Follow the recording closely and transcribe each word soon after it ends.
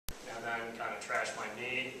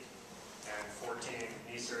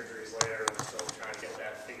surgeries later, we're still trying to get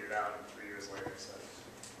that figured out 3 years later. So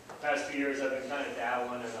the past few years I've been kind of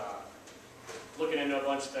dabbling and looking into a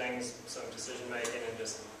bunch of things, some decision making, and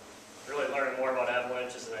just really learning more about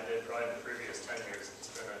avalanches than I did probably the previous 10 years. It's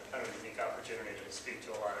been a kind of unique opportunity to speak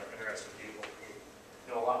to a lot of interested people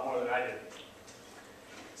who know a lot more than I did.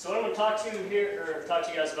 So what I'm going to talk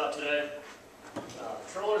to you guys about today,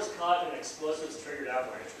 trollers caught in an explosives triggered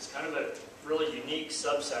avalanche. It's kind of a really unique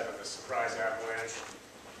subset of the surprise avalanche,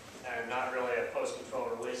 and not really a post-control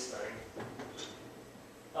release thing.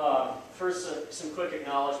 First, some quick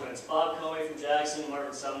acknowledgments. Bob Comey from Jackson,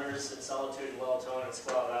 Marvin Sumners at Solitude, Welltone, and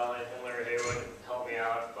Squaw Valley, and Larry Haywood helped me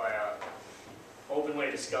out by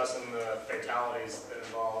openly discussing the fatalities that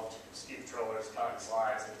involved ski patrollers caught in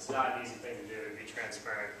slides. And it's not an easy thing to do, to be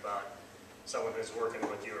transparent about someone who's working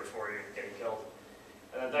with you or for you getting killed.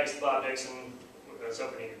 And then thanks to Bob Dixon. I was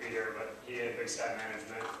hoping he could be here, but he and Big Sky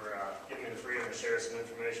Management for giving me the freedom to share some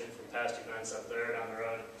information from past events up there down the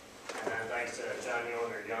road. And then thanks to John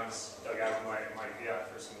Yellen or Youngs, Doug Applewhite, and Mike Viat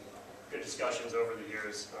for some good discussions over the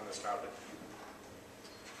years on this topic.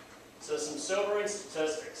 So some sobering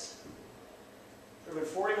statistics. There have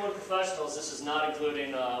been 41 professionals. This is not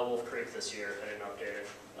including Wolf Creek this year. I didn't update it.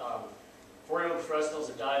 41 professionals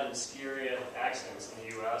have died in ski area accidents in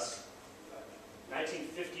the U.S.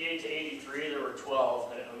 1958 to 83, there were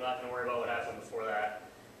 12. I'm not going to worry about what happened before that.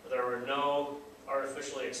 But there were no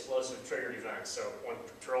artificially explosive triggered events. So when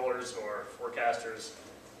patrollers or forecasters,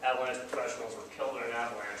 avalanche professionals were killed in an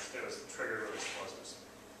avalanche, it was triggered with explosives.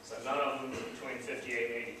 So none of them between 58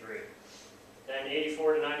 and 83. Then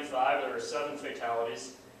 84 to 95, there were 7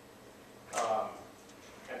 fatalities.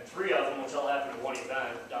 And 3 of them, which all happened in one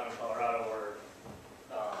event down in Colorado,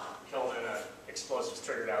 were killed in an explosives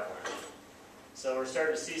triggered avalanche. So we're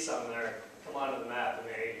starting to see something there come onto the map in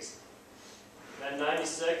the 80s. Then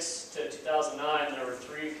 96 to 2009, there were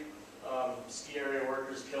 3 ski area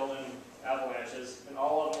workers killed in avalanches, and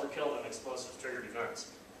all of them were killed in explosive triggered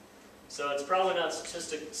events. So it's probably not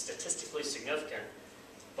statistically significant,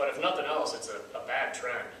 but if nothing else, it's a bad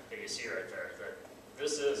trend that you see right there. That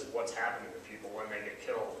this is what's happening to people when they get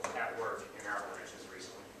killed at work in avalanches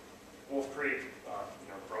recently. Wolf Creek,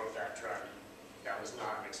 broke that trend. That was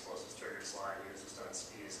not an explosives triggered slide. He was just on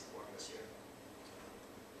skis one this year.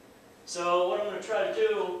 So what I'm going to try to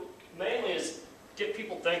do mainly is get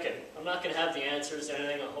people thinking. I'm not going to have the answers to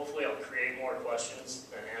anything. Hopefully I'll create more questions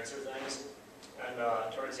than answer things. And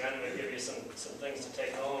towards the end I'm going to give you some things to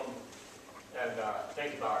take home and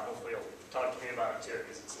think about. Hopefully you'll talk to me about it too,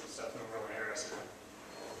 because it's some stuff I'm really interested in.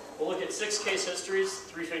 We'll look at 6 case histories,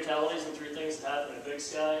 3 fatalities, and 3 things that happened at Big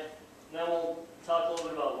Sky. And then we'll talk a little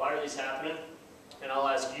bit about why are these happening. And I'll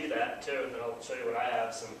ask you that too, and then I'll show you what I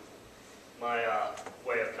have, my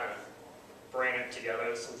way of kind of bringing it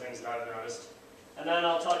together, some things that I've noticed. And then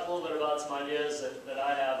I'll talk a little bit about some ideas that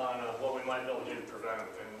I have on what we might be able to do to prevent them.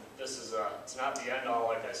 And this is, it's not the end all,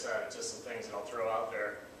 like I said, it's just some things that I'll throw out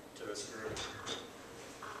there to this group.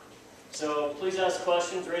 So please ask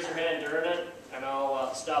questions, raise your hand during it, and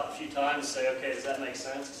I'll stop a few times and say, okay, does that make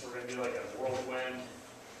sense? Because we're going to do like a whirlwind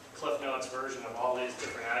Cliff Notes version of all these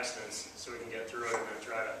different accidents so we can get through it and then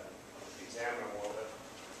try to examine them a little bit.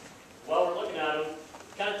 While we're looking at them,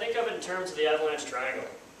 kind of think of it in terms of the avalanche triangle.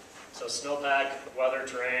 So snowpack, weather,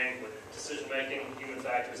 terrain, with decision-making, human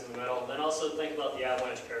factors in the middle. Then also think about the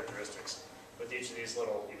avalanche characteristics with each of these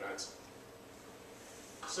little events.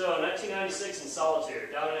 So 1996 in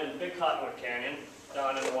Solitude, down in Big Cottonwood Canyon,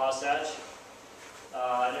 down in the Wasatch,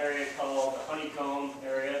 an area called the Honeycomb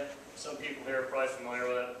area. Some people here are probably familiar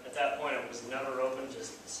with it. At that point, it was never open to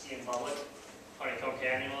ski in public. Honeycomb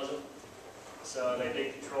Canyon wasn't. So they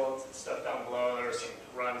did control stuff down below. There were some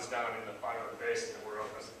runs down in the bottom of the basin that were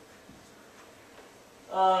open.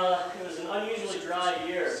 It was an unusually dry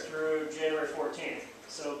year through January 14th.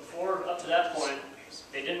 So up to that point,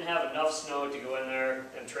 they didn't have enough snow to go in there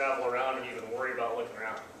and travel around and even worry about looking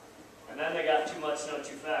around. And then they got too much snow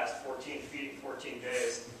too fast, 14 feet in 14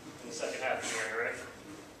 days in the second half of January.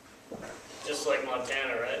 Just like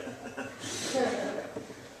Montana, right?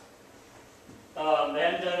 They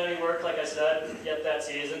hadn't done any work, like I said, yet that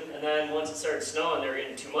season. And then once it started snowing, they were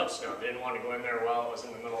getting too much snow. They didn't want to go in there while it was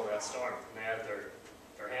in the middle of that storm. And they had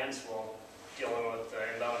their hands full dealing with the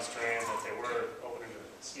imbalance terrain that they were opening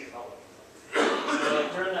to ski in public. So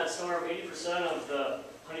during that storm, 80% of the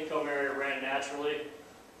Honeycomb area ran naturally,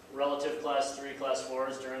 relative class 3, class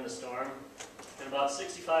 4s during the storm. And about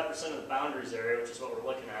 65% of the boundaries area, which is what we're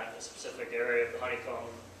looking at, a specific area of the Honeycomb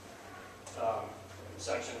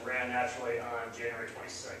section, ran naturally on January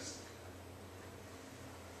 26th.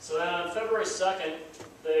 So then on February 2nd,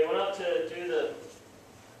 they went out to do the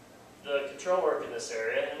patrol work in this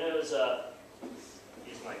area, and it was,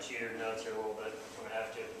 use my cheater notes here a little bit when I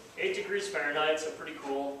have to. 8 degrees Fahrenheit, so pretty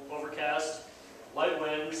cool, overcast, light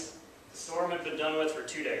winds. The storm had been done with for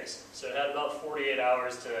 2 days, so it had about 48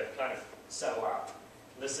 hours to kind of settle out.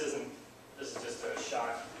 This is just a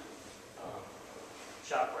shot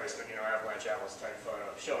placement, avalanche atlas type photo,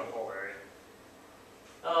 showing the whole area.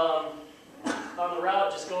 On the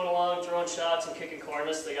route, just going along, throwing shots and kicking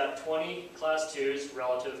cornice, they got 20 Class 2s,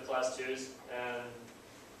 relative Class 2s, and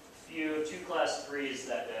two Class 3s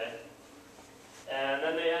that day. And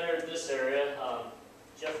then they entered this area.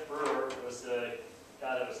 Jeff Brewer was the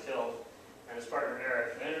guy that was killed, and his partner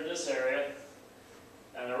Eric. They entered this area,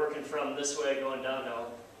 and they're working from this way going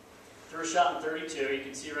downhill. Threw a shot in 32. You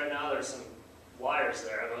can see right now there's some wires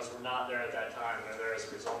there. Those were not there at that time. They're there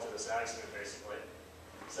as a result of this accident, basically.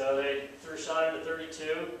 So they threw a shot into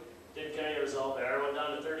 32, didn't get any result there. Went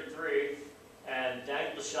down to 33, and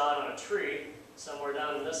dangled a shot on a tree somewhere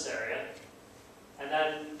down in this area. And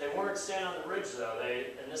then they weren't staying on the ridge, though.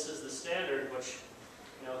 And this is the standard, which,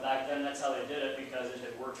 back then that's how they did it because it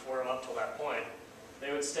had worked for them up till that point.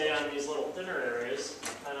 They would stay on these little thinner areas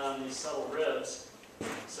and on these subtle ribs.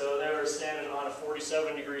 So they were standing on a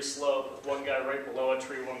 47-degree slope with one guy right below a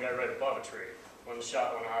tree, one guy right above a tree, when the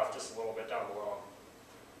shot went off just a little bit down below.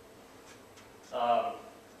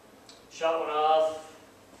 Shot went off,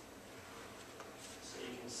 so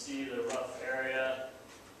you can see the rough area.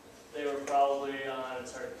 They were probably on,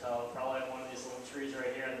 it's hard to tell, probably on one of these little trees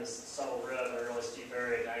right here in this subtle rib, a really steep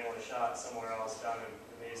area, dangling a shot somewhere else down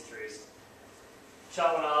in these trees.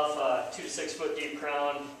 Shot went off, 2 to 6 foot deep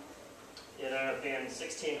crown. It ended up being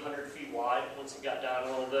 1,600 feet wide once it got down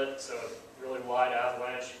a little bit, so really wide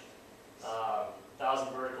avalanche.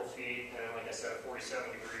 1,000 vertical feet, and like I said, a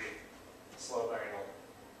 47-degree slope angle,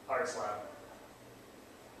 hard slab.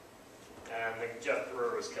 And Jeff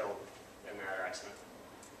Brewer was killed in that accident.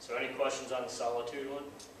 So any questions on the Solitude one?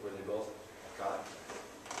 Were they both caught?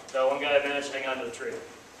 The one guy managed to hang onto the tree.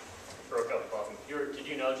 Broke up above him. Did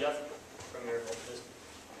you know Jeff from your business?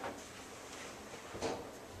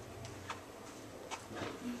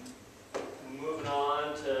 Moving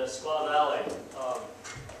on to Squaw Valley.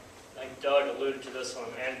 I think Doug alluded to this one,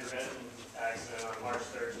 Andrew Hinton accident on March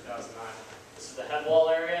 3rd, 2009. This is the head wall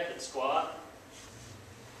area at Squaw.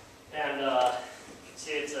 And you can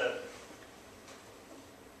see it's a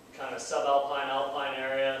kind of subalpine, alpine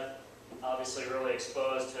area, obviously really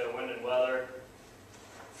exposed to wind and weather.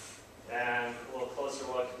 And a little closer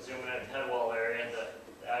look, zooming in at the head wall area,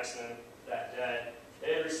 the accident that day.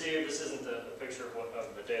 They had received, this isn't a picture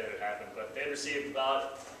of the day that it happened, but they had received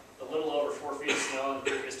about a little over 4 feet of snow in the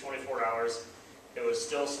previous 24 hours. It was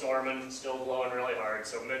still storming, still blowing really hard,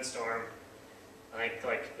 so mid-storm, I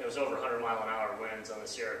think it was over 100-mile-an-hour winds on the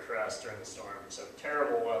Sierra Crest during the storm. So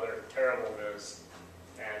terrible weather, terrible viz,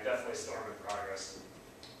 and definitely storm in progress.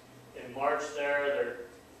 In March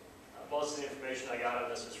most of the information I got on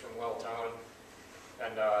this was from Welltown.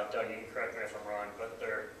 And Doug, you can correct me if I'm wrong, but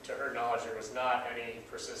to her knowledge, there was not any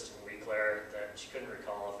persistent weak layer that she couldn't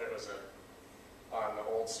recall if it was on the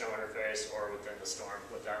old snow interface or within the storm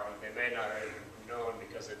with that one. They may not have known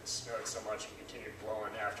because it snowed so much and continued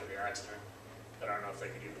blowing after the accident that I don't know if they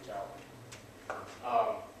could even tell.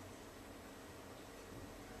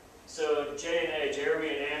 So J&A, Jeremy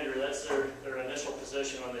and Andrew, that's their initial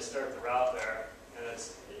position when they start the route there. And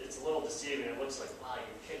it's a little deceiving. It looks like, wow,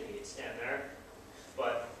 you're kidding me, you'd stand there.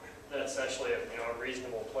 But that's actually a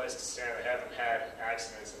reasonable place to stand. They haven't had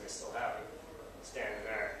accidents and they still haven't standing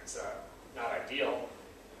there. It's not ideal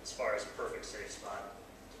as far as a perfect safe spot.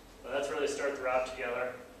 But that's where they start the route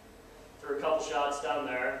together. Threw a couple shots down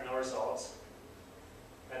there, no results.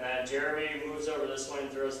 And then Jeremy moves over this one and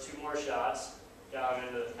throws 2 more shots down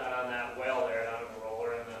into kind of on that whale there, down in the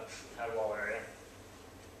roller in the head wall area.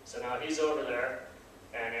 So now he's over there,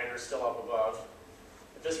 and Andrew's still up above.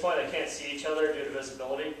 At this point, they can't see each other due to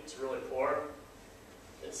visibility. It's really poor.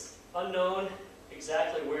 It's unknown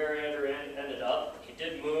exactly where Andrew ended up. He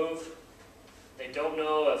did move. They don't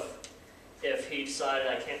know if he decided,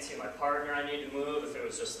 I can't see my partner, I need to move, if it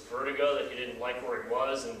was just the vertigo that he didn't like where he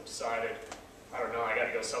was and decided, I don't know, I got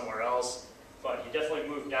to go somewhere else. But he definitely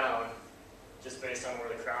moved down just based on where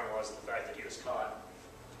the crown was and the fact that he was caught.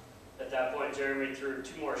 At that point, Jeremy threw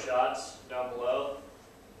 2 more shots down below.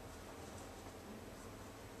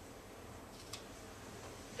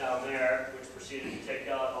 Down there, which proceeded to take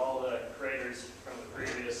out all the craters from the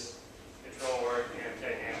previous control work and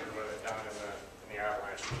take Andrew with it down in the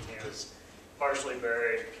avalanche. He was partially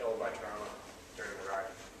buried, killed by trauma during the ride.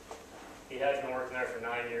 He had been working there for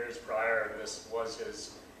 9 years prior, and this was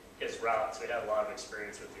his route, so he had a lot of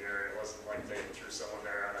experience with the area. It wasn't like they threw someone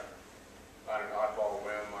there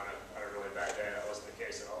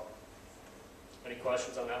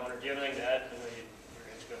questions on that one, or do you have anything to add? I know you're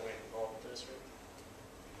intimately involved with this, right?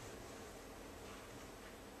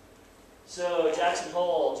 So, Jackson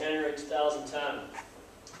Hole, January 2010,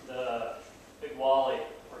 the big walling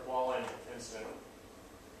incident.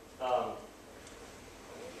 A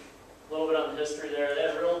little bit on the history there. They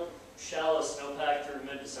had real shallow snowpack through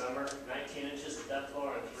mid-December, 19 inches of depth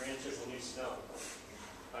floor and 3 inches of new snow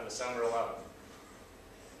on December 11th.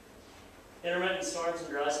 Intermittent storms and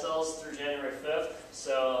dry spells through January 5th,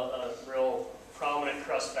 so a real prominent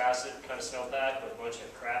crust facet kind of snowpack with a bunch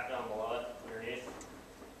of crap down below it underneath.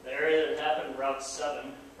 The area that happened, Route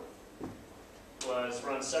 7, was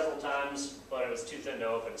run several times, but it was too thin to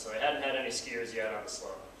open, so they hadn't had any skiers yet on the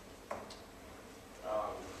slope.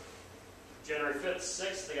 January 5th,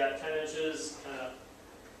 6th, they got 10 inches, kind of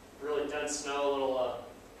really dense snow, a little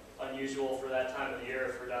unusual for that time of the year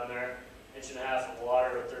if we're down there. 1.5 inches of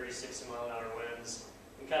water with 30-60-mile-an-hour winds,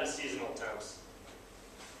 and kind of seasonal temps.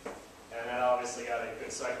 And that obviously got a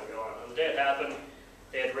good cycle going. On the day it happened,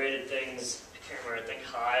 they had rated things, I can't remember, I think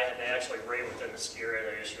high, and they actually rate within the ski area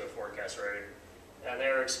they issue a forecast rating. And they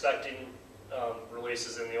were expecting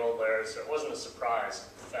releases in the old layers, so it wasn't a surprise,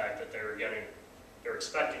 the fact that they were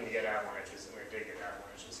expecting to get avalanches, and they did get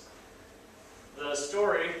avalanches. The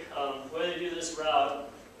story, the way they do this route,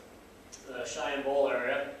 the Cheyenne Bowl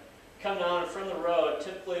area, come down from the road,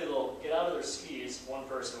 typically they'll get out of their skis, one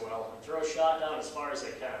person will, and throw a shot down as far as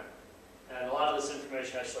they can. And a lot of this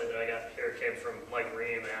information actually that I got here came from Mike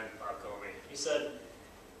Ream and Bob Comey. He said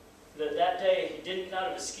that that day he didn't get out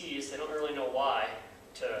of his skis, they don't really know why,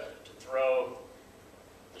 to throw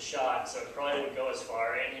the shot, so it probably didn't go as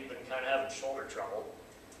far, and he'd been kind of having shoulder trouble.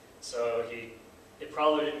 So it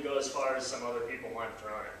probably didn't go as far as some other people might have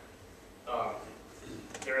thrown it.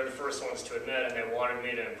 They were the first ones to admit, and they wanted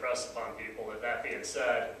me to impress upon people that being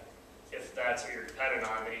said, if that's what you're dependent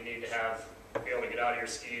on, that you need to be able to get out of your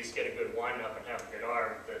skis, get a good wind-up, and have a good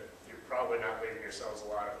arm, that you're probably not leaving yourselves a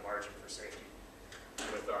lot of margin for safety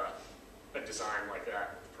with a design like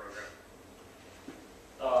that with the program.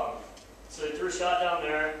 So they threw a shot down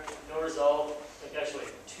there, no result. I think actually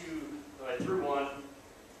I threw one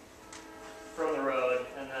from the road,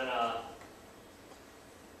 and then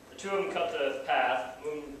the two of them cut the path,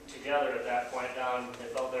 moved together at that point down. They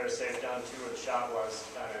felt they were safe down to where the shot was,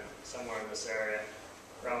 kind of somewhere in this area,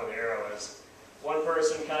 around where the arrow is. One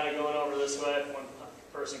person kind of going over this way, one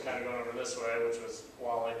person kind of going over this way, which was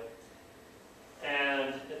Wally.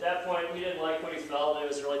 And at that point, he didn't like what he felt. It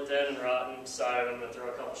was really thin and rotten. Decided I'm going to throw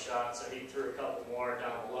a couple shots. So he threw a couple more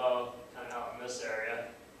down below, kind of out in this area,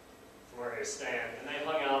 from where he was standing. And they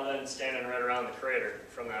hung out then, standing right around the crater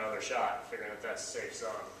from that other shot, figuring that that's a safe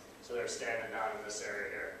zone. So they're standing down in this area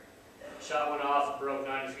here. Shot went off, broke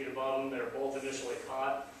 90 feet above them. They were both initially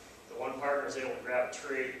caught. The one partner was able to grab a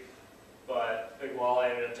tree, but Big Wally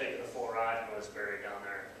ended up taking the full ride and was buried down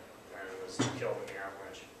there, and was killed in the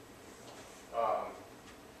avalanche.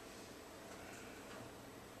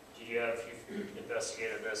 You've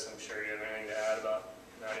investigated this, I'm sure you have anything to add about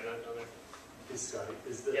that event, other? Hey Scotty,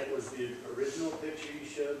 Yep. Was the original picture you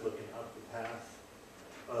showed looking up the path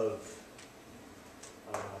of,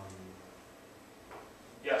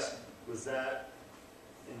 Yes. was that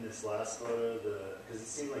in this last photo, because it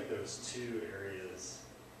seemed like there was two areas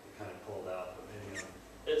that kind of pulled out, but maybe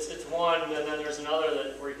It's one, and then there's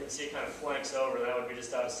another where you can see kind of flanks over. That would be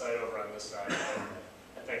just out of sight over on this side,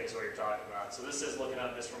 I think is what you're talking about. So this is looking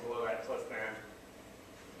up just from below that cliff band,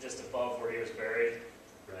 just above where he was buried.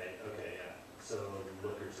 Right, okay, yeah. So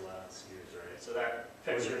Looker's last skiers, right? So that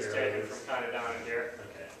picture is taken from kind of down in here.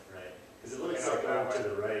 Okay, right. Because it looks like over to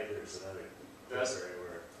the right, there's another This? area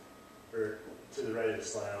or to the right of the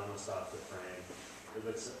slide, almost off the frame. It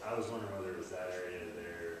looks, I was wondering whether it was that area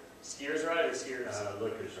there. Skiers right or skiers?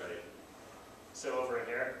 Looker's right. So over in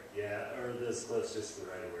here? Yeah, or this cliff's just to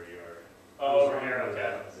the right of where you are. Oh, over here, okay.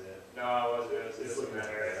 That was it. No, it was in that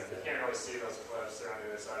area. You can't really see those cliffs. They're on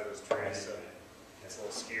the other side of those trees, so it's a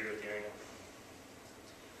little skewed with the angle.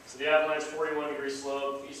 So the avalanche, 41-degree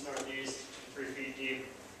slope, east-northeast, 3 feet deep,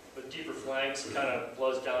 with deeper flanks. It kind of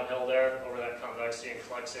blows downhill there over that convexity and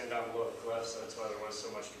collects in down below the cliff, so that's why there was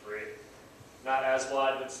so much debris. Not as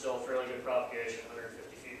wide, but still fairly good propagation,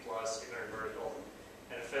 150 feet plus, 800 vertical.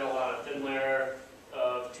 And it fell on a thin layer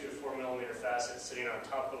of 2 to 4 millimeter facets sitting on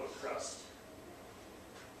top of a crust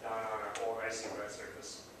down on a whole icy wet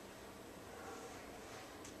surface.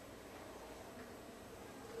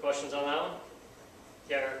 Questions on that one?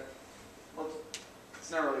 Yeah. Well,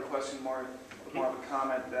 it's not really a question, more of a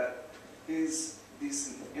comment that these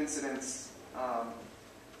incidents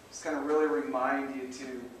just kind of really remind you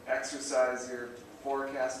to exercise your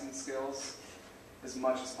forecasting skills as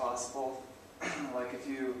much as possible. like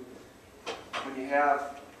when you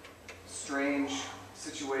have strange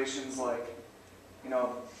situations like,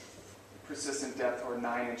 persistent depth or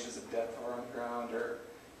 9 inches of depth or on the ground, or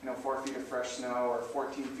 4 feet of fresh snow or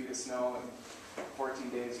 14 feet of snow in 14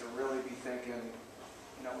 days, to really be thinking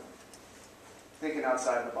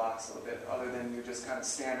outside the box a little bit, other than your just kind of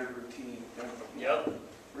standard routine. Yep.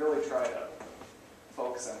 Really try to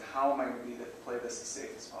focus on how am I going to play this as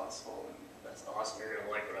safe as possible. That's awesome. You're going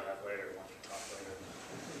to like what I have later. We'll talk later.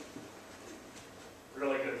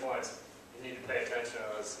 Really good points. You need to pay attention to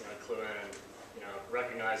those, clue in and,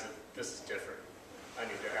 recognize that this is different. I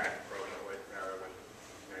need to act appropriately rather than,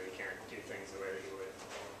 you can't do things the way that you would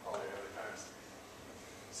all the other times.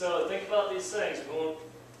 So think about these things. We won't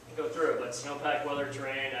go through it, but snowpack, weather,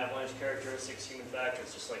 terrain, avalanche characteristics, human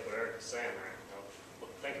factors, just like what Eric was saying there.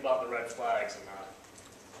 Think about the red flags and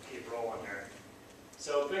keep rolling there.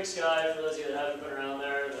 So Big Sky, for those of you that haven't been around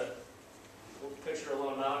there, we'll picture a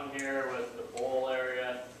little mountain here with the bowl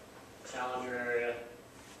area, Challenger area,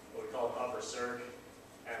 what we call the upper cirque,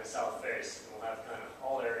 and the south face. And we'll have kind of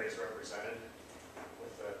all areas represented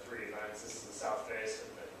with the 3 events. This is the south face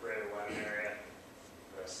with the greater Lennon area,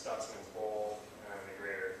 the Stutzman's Bowl, and the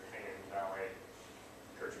greater Hanging Valley,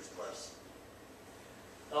 Kircher's Cliffs.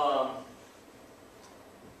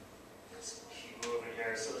 Let's keep moving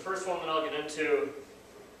here. So the first one that I'll get into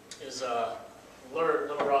is Alert,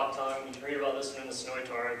 Little Rock Tongue. You can read about this one in the Snowy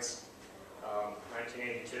Torrents,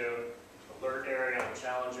 1982. Alert area on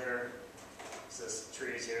Challenger. So this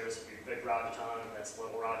trees here, this would be Big Rock Tongue, that's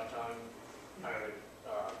Little Rock Tongue.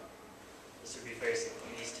 This would be facing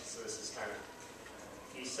east, so this is kind of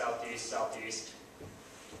east, southeast, southeast.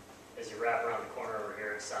 As you wrap around the corner over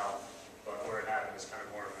here, it's south, but where it happened is kind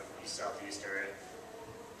of more of an east-southeast area.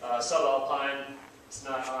 Subalpine, it's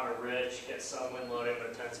not on a ridge, gets some wind loading, but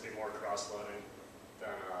it tends to be more cross-loading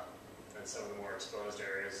than some of the more exposed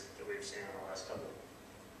areas that we've seen in the last couple of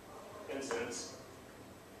incidents.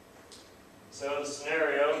 So the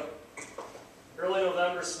scenario, early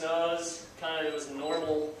November snows, it was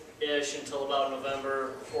normal-ish until about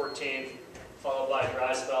November 14th, followed by a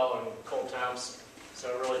dry spell and cold temps.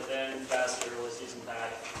 So really thin, fast, early season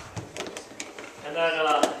pack. And then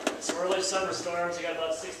some early December storms. You got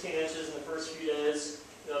about 16 inches in the first few days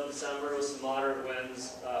of December with some moderate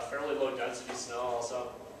winds, fairly low density snow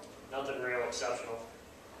also. Nothing real exceptional.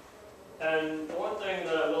 And the one thing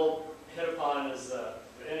that I will hit upon is the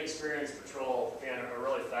inexperienced patrol being a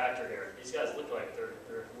really factor here. These guys look like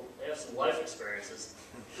they have some life experiences.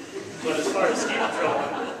 But as far as ski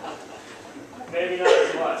patrolling, maybe not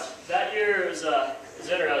as much. That year was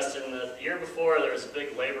interesting. The year before, there was a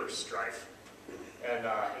big labor strife. And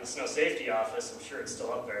in the snow safety office, I'm sure it's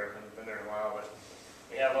still up there, I haven't been there in a while, but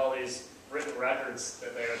we have all these written records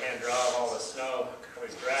that they would hand draw of all the snow, all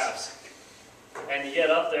these graphs. And you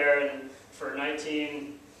get up there, and for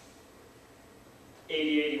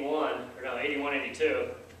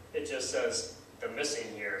 81-82, it just says the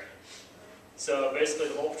missing year. So basically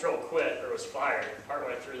the whole patrol quit or was fired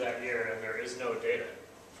partway through that year, and there is no data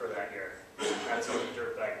for that year. That's when the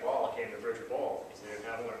dirtbag ball came to Bridger Bowl, because they didn't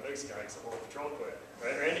have one at Big Sky because the whole patrol quit.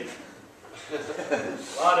 Right, Randy? A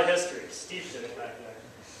lot of history, steeped in it back there.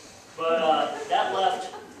 But that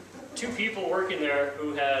left 2 people working there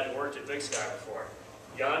who had worked at Big Sky before.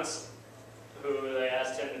 Jans, who they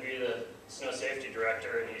asked him to be the snow safety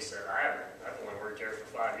director, and he said, I've only worked here for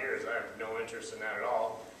 5 years. I have no interest in that at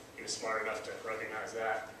all. He was smart enough to recognize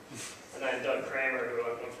that. And then Doug Kramer, who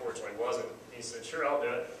unfortunately wasn't, he said, sure, I'll do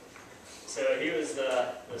it. So he was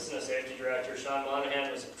the snow safety director. Sean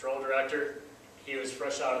Monahan was the patrol director. He was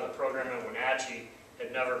fresh out of the program in Wenatchee,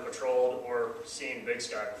 had never patrolled or seen Big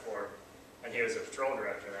Sky before, and he was a patrol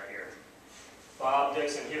director that year. Bob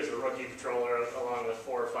Dixon, he was a rookie patroller along with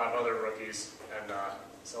 4 or 5 other rookies, and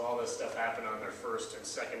so all this stuff happened on their first and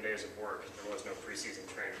second days of work. There was no preseason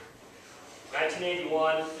training.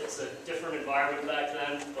 1981, it's a different environment back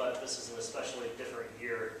then, but this is an especially different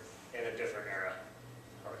year in a different era.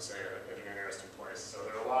 I would say in an interesting place. So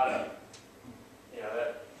there are a lot of,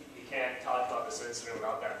 that you can't talk about this incident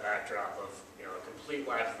without that backdrop of, a complete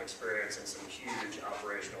lack of experience and some huge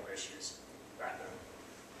operational issues back then.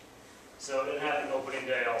 So it happened opening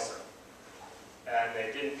day also. And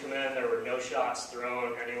they didn't come in, there were no shots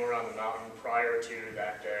thrown anywhere on the mountain prior to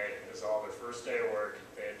that day. It was all their first day of work.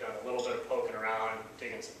 They had done a little bit of poking around,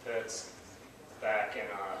 digging some pits back in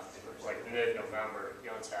mid-November,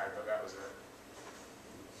 Jans had, but that was it.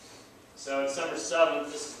 So December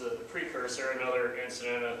 7th, this is the precursor, another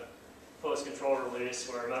incident, a post-control release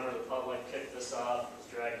where a member of the public kicked this off, was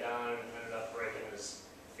dragged down, and ended up breaking his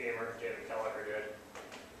femur. David Kelleher did.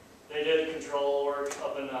 They they did a control work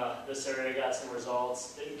up in this area, got some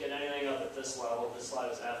results. Didn't get anything up at this level. This slide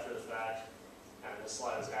was after the fact. And this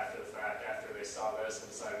slide was after the fact, after they saw this and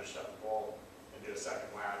decided to shut the bowl and do a second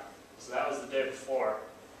lap. So that was the day before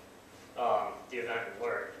the event in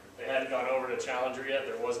Lurk. They hadn't gone over to Challenger yet.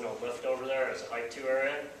 There was no lift over there. It was a Hike 2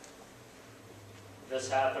 area. This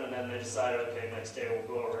happened, and then they decided, okay, next day we'll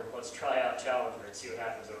go over, let's try out Challenger and see what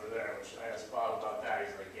happens over there, which I asked Bob about that.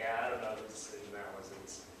 He's like, yeah, I don't know the decision that was.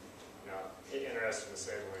 It's, you know, interesting to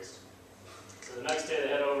say the least. So the next day they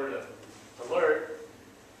head over to Lurk,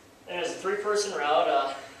 and it's a 3-person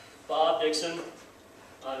route. Bob Dixon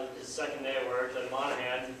on his second day of work, then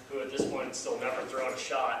Monahan, who at this point had still never thrown a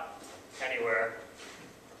shot anywhere,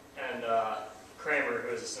 and Kramer,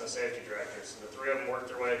 who was the snow safety director. So the 3 of them worked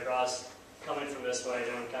their way across, coming from this way,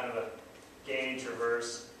 doing kind of a gainy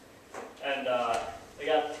traverse. And they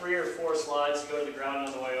got 3 or 4 slides to go to the ground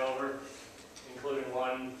on the way over, including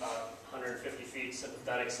one 150 feet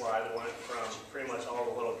sympathetic slide that went from pretty much all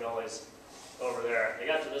the little gullies over there. They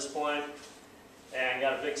got to this point and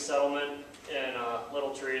got a big settlement in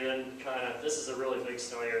Little Tree. Then kind of, this is a really big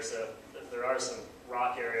snow year, so there are some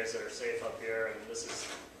rock areas that are safe up here, and this is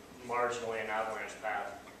marginally an avalanche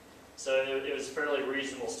path. So it was fairly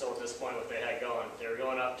reasonable still at this point what they had going. They were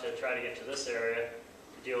going up to try to get to this area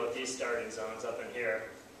to deal with these starting zones up in here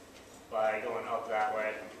by going up that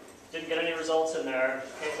way. Didn't get any results in there.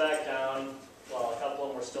 Came back down. Well, a couple of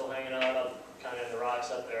them were still hanging out up kind of in the rocks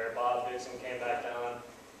up there. Bob Dixon came back down.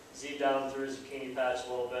 Z down through Zucchini Patch a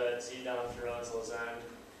little bit. Z down through Onslow's End.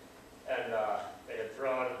 And they had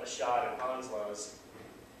thrown a shot in Onslow's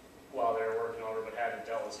while they were working over, but hadn't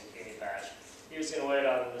dealt with Zucchini Patch. He was going to wait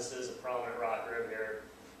on, this is a prominent rock rib here,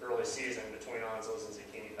 early season between Onslow's and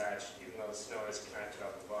Zucchini Patch, even though the snow is connected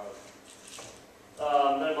up above.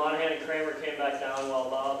 Then Monahan and Kramer came back down while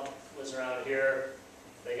Bob was around here.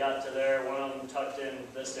 They got to there, one of them tucked in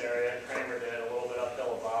this area, Kramer did, a little bit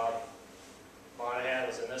uphill of Bob. Monahan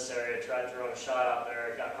was in this area, tried throwing a shot out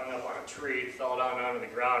there, got hung up on a tree, fell down onto the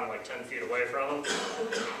ground like 10 feet away from him.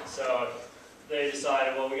 So they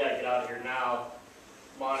decided, well, we got to get out of here now.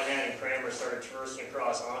 Monahan and Kramer started traversing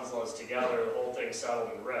across Onslow's together. The whole thing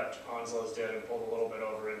settled and ripped. Onslow's did and pulled a little bit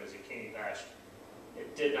over into Zucchini Patch.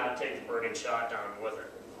 It did not take the burning shot down with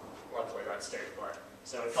it. Luckily, that stayed put.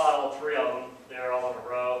 So we caught all 3 of them. They were all in a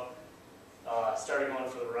row. Started going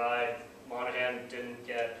for the ride. Monahan didn't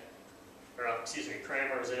get, or excuse me,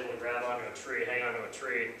 Kramer was able to grab onto a tree, hang onto a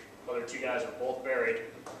tree. The other 2 guys were both buried.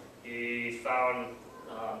 He found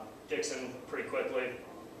Dixon pretty quickly.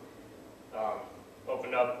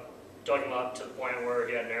 Opened up, dug him up to the point where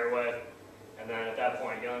he had an airway, and then at that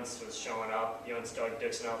point Yuntz was showing up. Yuntz dug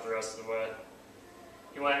Dixon out the rest of the way.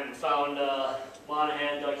 He went and found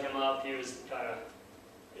Monahan, dug him up. He was kind of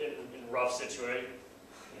in rough situation,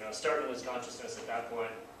 you know, starting to lose consciousness at that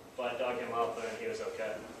point, but dug him up and he was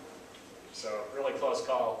okay. So really close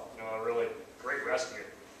call, you know, a really great rescue,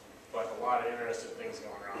 but a lot of interesting things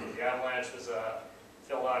going on. The avalanche was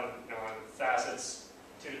filled on, you know, on facets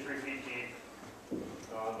 2 to 3 feet deep.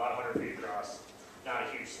 About 100 feet across. Not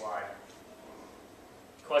a huge slide.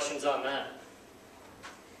 Questions on that?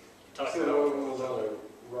 So the other one was on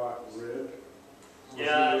a rock rib? Was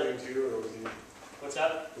Yeah. he moving too, or was he? What's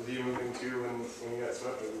that? Was he moving too when he got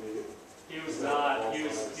swept? Or was He was not. He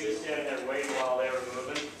was standing there waiting while they were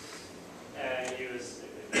moving, and he was.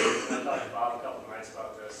 I talked to Bob a couple nights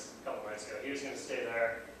about this. A couple nights ago, he was going to stay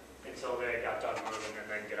there until they got done moving,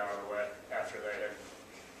 and then get out of the way after they had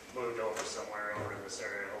moved over somewhere over in this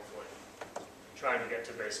area, hopefully. Trying to get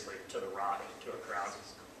to basically to the rock, to a crowd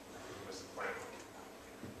was the plan.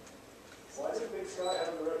 Why does Big Sky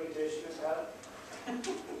have the reputation it's had?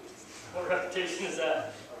 What reputation is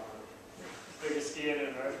that? Biggest skiing in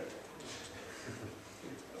America.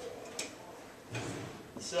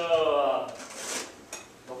 So,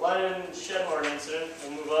 the Lennon Shedhorn incident,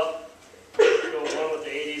 we'll move up. Go one with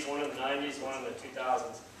the 80s, one in the 90s, one in the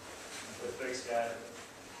 2000s with Big Sky.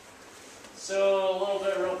 So a little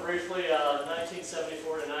bit real briefly,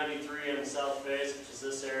 1974 to 93 in the South Base, which is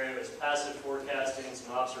this area, was passive forecasting,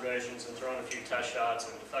 some observations, and throwing a few test shots,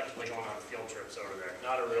 and effectively going on field trips over there.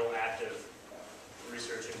 Not a real active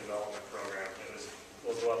research and development program. It was,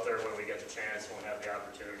 we'll go up there when we get the chance, when we have the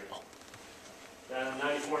opportunity. Then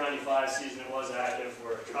the 94-95 season, it was active.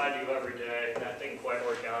 We're trying to do every day. That didn't quite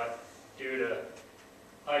work out due to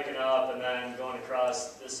hiking up and then going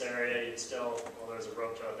across this area. You'd still, well, there was a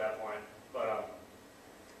rope tow at that point. But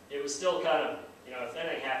it was still kind of, you know, if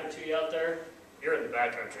anything happened to you out there, you're in the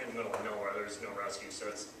backcountry in the middle of nowhere. There's no rescue. So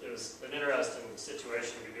it was an interesting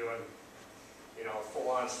situation to be doing, you know,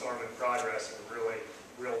 full-on storm in progress and really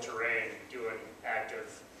real terrain, doing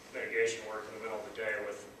active mitigation work in the middle of the day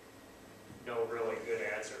with no really good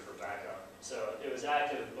answer for backup. So it was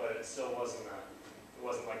active, but it still wasn't it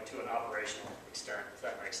wasn't like to an operational extent, if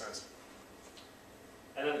that makes sense.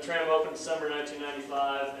 And then the tram opened December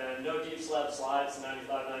 1995, and no deep slab slides in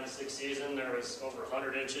 95-96 season. There was over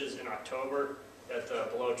 100 inches in October at the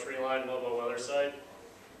below tree line Lobo weather site,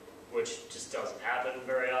 which just doesn't happen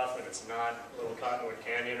very often. It's not Little Cottonwood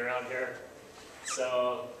Canyon around here.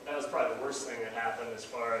 So that was probably the worst thing that happened as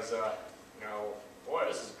far as, you know, boy,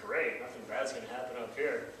 this is great. Nothing bad's going to happen up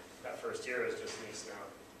here. That first year was just these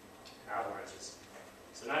avalanches.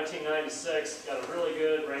 So 1996, got a really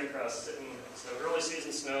good rain crust sitting, so early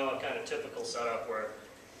season snow, a kind of typical setup where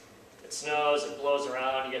it snows, it blows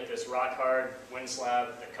around, you get this rock hard wind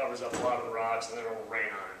slab that covers up a lot of the rocks, and then it'll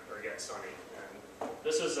rain on it or get sunny. And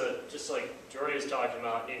this was just like Jordy was talking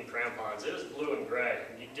about needing crampons. It was blue and gray,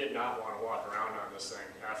 and you did not want to walk around on this thing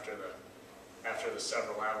after the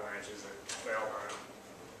several avalanches that failed on it.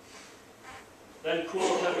 Then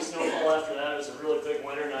cool, heavy snowfall after that. It was a really big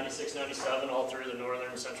winter, 96, 97, all through the northern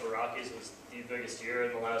and central Rockies. It was the biggest year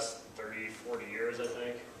in the last 30, 40 years, I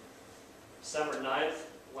think. December 9th,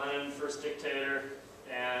 Lenin, first dictator,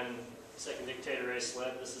 and second dictator race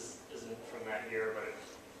slip. This isn't from that year, but it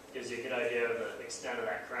gives you a good idea of the extent of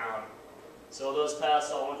that crown. So those paths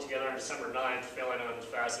all went together on December 9th, filling on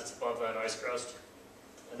facets above that ice crust.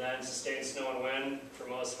 And then sustained snow and wind for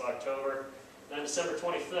most of October. Then December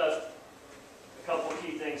 25th, a couple of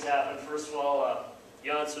key things happened. First of all,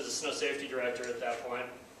 Jans was a snow safety director at that point.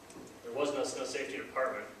 There was no snow safety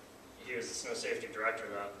department. He was the snow safety director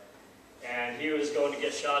though. And he was going to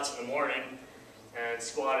get shots in the morning and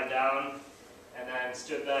squatted down and then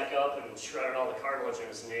stood back up and shredded all the cartilage in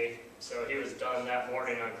his knee. So he was done that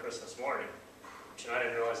morning on Christmas morning. Which I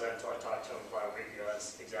didn't realize that until I talked to him about a week ago.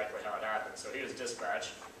 That's exactly how it happened. So he was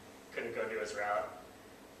dispatched, couldn't go do his route.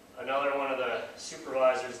 Another one of the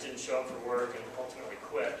supervisors didn't show up for work and ultimately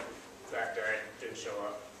quit that day, didn't show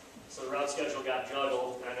up. So the route schedule got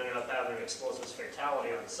juggled and ended up having an explosives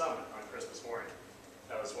fatality on the summit on Christmas morning.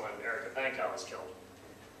 That was when Erica Bankow was killed.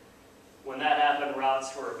 When that happened,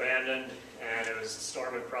 routes were abandoned and it was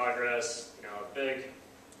storm in progress, you know, a big,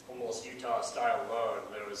 almost Utah-style load.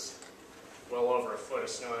 There was well over a foot of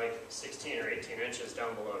snow, I think 16 or 18 inches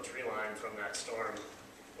down below tree line from that storm,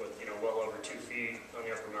 with well over 2 feet on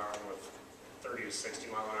the upper mountain with 30 to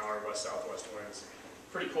 60 mile an hour west-southwest winds.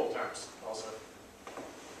 Pretty cool temps also.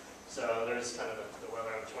 So there's kind of the weather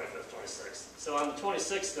on the 25th, 26th. So on the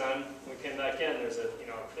 26th then, we came back in, there's a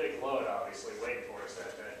big load obviously waiting for us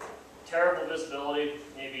that day. Terrible visibility,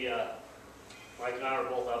 maybe Mike and I were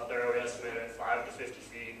both up there, we estimated 5 to 50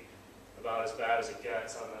 feet, about as bad as it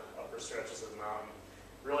gets on the upper stretches of the mountain.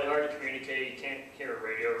 Really hard to communicate, you can't hear a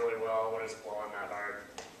radio really well when it's blowing that hard,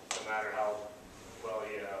 no matter how well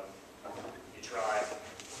you try.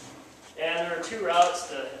 And there are two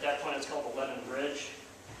routes, at that point it's called the Lenin Bridge.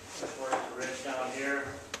 There's the ridge down here,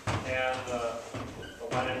 and the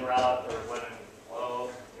Lenin route, or Lenin Low,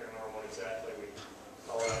 I can't remember what exactly we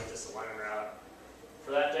call it, just the Lenin route.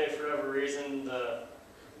 For that day, for whatever reason, the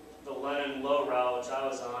Lenin Low route, which I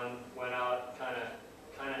was on, went out kind of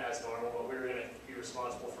as normal, but we were going to be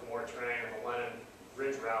responsible for more terrain, and the Lenin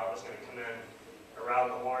Ridge route was going to come in around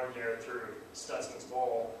the horn here through Stutzman's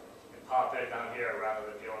Bowl and pop in down here rather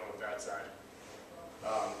than dealing with that side.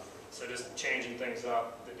 So just changing things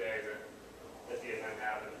up the day that the event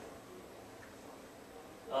happened.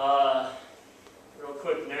 Real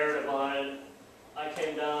quick narrative on it. I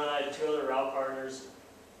came down, I had two other route partners,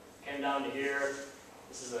 came down to here.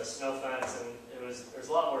 This is a snow fence, and there's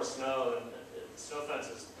a lot more snow, and the snow fence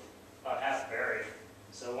is about half buried.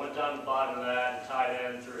 So went down to the bottom of that and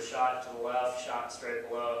tied in, threw a shot to the left, shot straight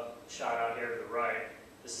below, shot out here to the right.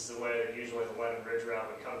 This is the way that usually the Lenin Ridge route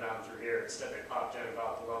would come down through here. Instead, they popped in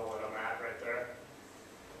about the level that I'm at right there.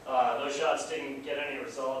 Those shots didn't get any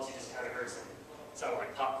results. You just kind of heard it sounded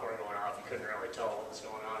like popcorn going off. You couldn't really tell what was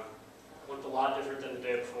going on. Looked a lot different than the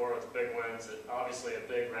day before with the big winds. Obviously a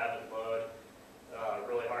big rapid load,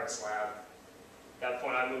 really hard slab. At that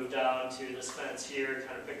point, I moved down to this fence here,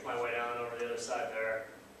 kind of picked my way down over the other side there.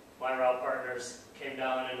 My route partners came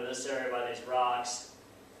down into this area by these rocks,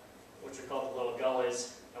 which are called the little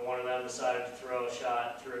gullies, and one of them decided to throw a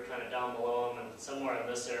shot, threw it kind of down below them, and somewhere in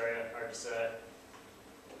this area, hard to say.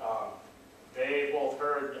 They both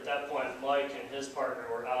heard, at that point, Mike and his partner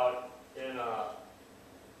were out in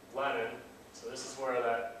Lenin, so this is where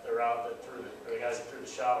the route that the guys that threw the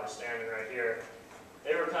shot were standing right here.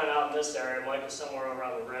 They were kind of out in this area. Mike was somewhere over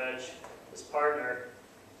on the ridge. His partner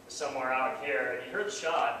was somewhere out here, and he heard the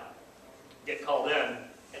shot get called in,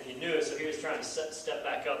 And he knew it, so he was trying to step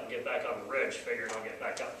back up and get back on the ridge, figuring I'll get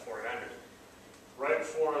back up before it ended. Right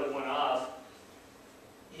before it went off,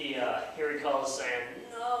 here he calls saying,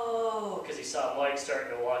 "No!" Because he saw Mike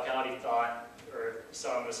starting to walk out, he thought, or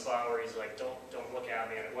saw him in a spot where he's like, don't look at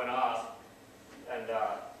me, and it went off. And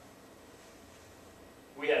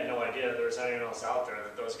we had no idea there was anyone else out there,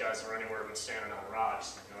 that those guys were anywhere but standing on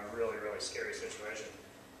rocks. You know, a really, really scary situation.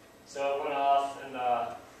 So it went off, and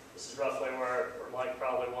this is roughly where Mike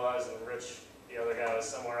probably was, and Rich, the other guy, was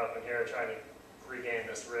somewhere up in here trying to regain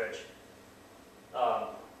this ridge.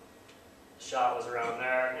 Shot was around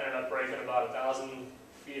there, ended up breaking about 1,000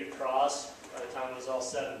 feet across by the time it was all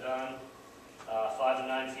said and done. 5 to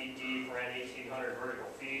 9 feet deep, ran 1,800 vertical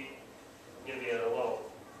feet. Give you a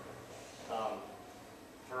little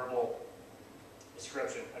verbal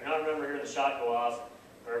description. I do not remember hearing the shot go off,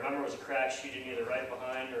 but I remember it was a crack sheeted either right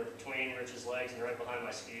behind or between Rich's legs and right behind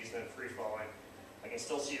my skis, then free falling. I can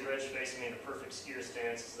still see Rich facing me in a perfect skier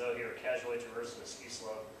stance as though he were casually traversing a ski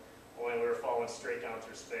slope, only we were falling straight down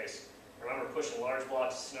through space. I remember pushing large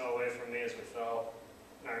blocks of snow away from me as we fell,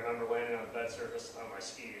 and I remember landing on the bed surface on my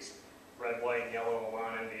skis, red, white, and yellow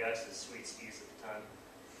Milan MDX's sweet skis at the time.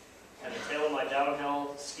 And the tail of my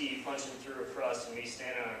downhill ski punching through a crust and me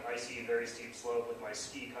standing on an icy, very steep slope with my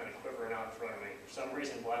ski kind of quivering out in front of me. For some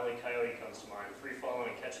reason, Wile E. Coyote comes to mind, free falling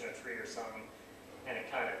and catching a tree or something, and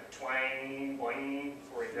it kind of twang, boing,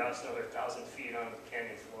 before he drops another 1,000 feet on the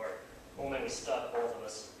canyon floor. Only we stuck, both of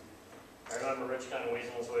us. I remember Rich kind of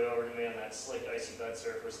weaseling his way over to me on that slick, icy bed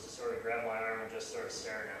surface to sort of grab my arm and just sort of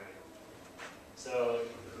staring at me. So,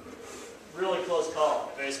 really close call.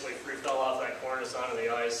 Basically, free fell off that cornice onto the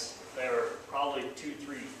ice. They were probably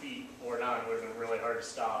 2-3 feet or not. It would have been really hard to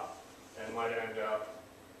stop, and might have ended up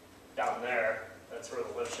down there. That's where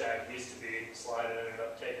the lift shack used to be. Sliding, ended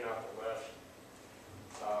up taking out the lift,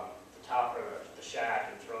 the top of the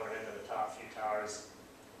shack, and throwing it into the top few towers.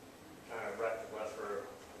 Kind of wrecked the lift for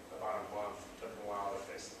about a month. It took a while to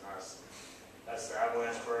fix the mess. That's the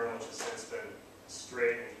avalanche burn, which has since been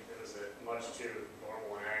straightened. It was at much too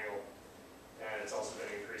normal an angle, and it's also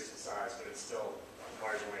been increased in size, but it's still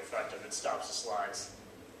marginally effective. It stops the slides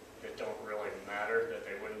that don't really matter, that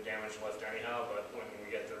they wouldn't damage the lift anyhow, but when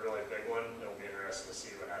we get the really big one, it'll be interesting to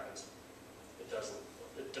see what happens.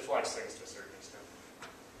 It deflects things to a certain extent.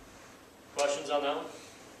 Questions on that one?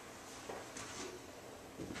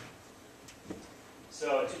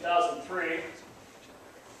 So 2003,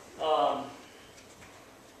 I'll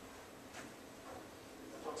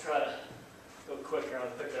try to go quick here, I'll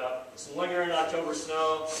pick it up. Some lingering October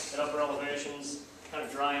snow at upper elevations, kind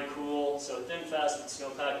of dry and cool, so thin, fast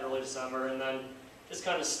snowpack early December, and then just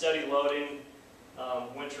kind of steady loading,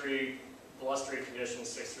 wintry, blustery conditions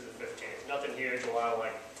 6th through the 15th. Nothing huge, a lot of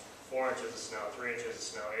like 4 inches of snow, 3 inches of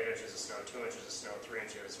snow, 8 inches of snow, 2 inches of snow, 3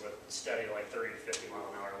 inches, with steady like 30 to 50 mile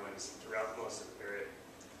an hour winds throughout most of the period.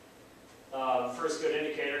 First good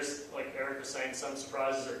indicators, like Eric was saying, some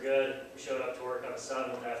surprises are good. We showed up to work on the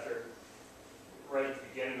 7th after, right at the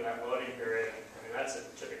beginning of that loading period. I mean, that's a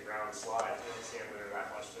to the ground slide. You don't see them that are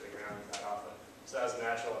that much to the ground that often. So that was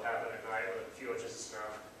natural. It happened at night with a few inches of snow.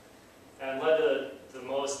 And led to the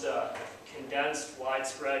most condensed,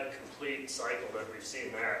 widespread, complete cycle that we've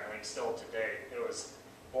seen there, I think, still to date. It was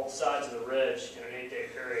both sides of the ridge in an 8-day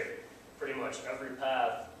period, pretty much every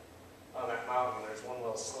path on that mountain. There's one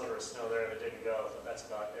little sliver of snow there that didn't go, but that's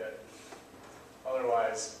about it.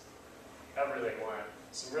 Otherwise, everything went.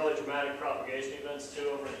 Some really dramatic propagation events, too,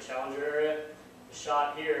 over in the Challenger area. The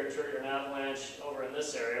shot here triggered an avalanche over in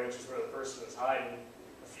this area, which is where the person was hiding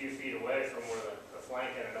a few feet away from where the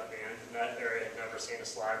flank ended up being. And that area had never seen a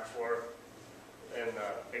slide before in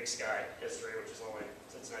Big Sky history, which is only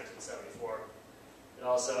since 1974. It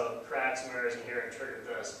also cracked some areas in here and triggered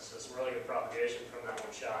this. So some really good propagation from that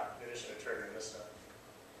one shot, in addition to triggering this stuff.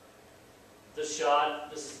 This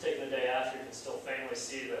shot, this is taken the day after. You can still faintly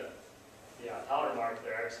see the powder mark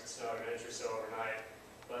there, because it snowed an inch or so overnight.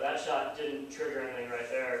 But that shot didn't trigger anything right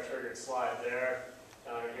there. It triggered slide there,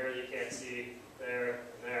 down in here that you can't see, there,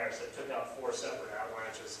 and there. So it took out 4 separate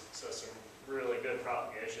avalanches. So some really good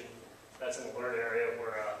propagation. That's an alert area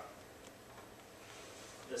where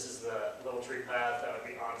this is the little tree path. That would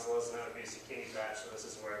be Onslows, and that would be Zucchini Patch. So this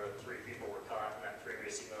is where the 3 people were caught in that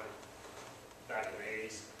previous event back in the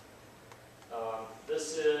 80s.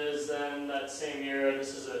 This is then that same year.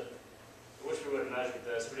 This is I wish we would have measured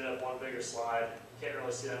this. We did have one bigger slide. Can't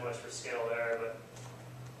really see that much for scale there, but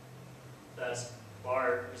that's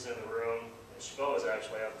Bart who's in the room. And Chabot is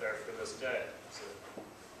actually up there for this day. It's a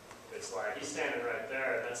good slide. He's standing right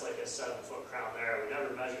there. That's like a 7-foot crown there. We never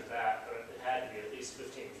measured that, but it had to be at least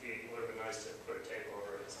 15 feet. It would have been nice to put a tape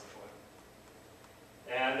over it at some point.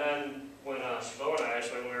 And then when Chabot and I,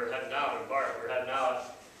 actually, when we were heading out, and Bart, we were heading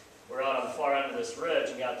out, we're out on the far end of this ridge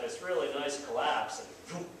and got this really nice collapse.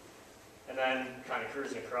 And then kind of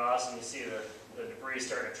cruising across, and you see the debris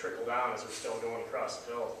starting to trickle down as we're still going across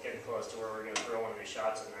the hill, getting close to where we're going to throw one of these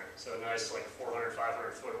shots in there. So a nice, like 400,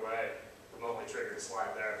 500 foot away, remotely triggered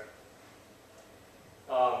slide there.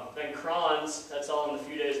 Then Kranz, that's all in the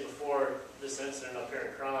few days before this incident up here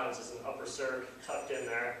in Kranz, is an upper cirque tucked in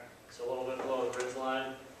there, so a little bit below the ridge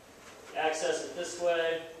line. Access it this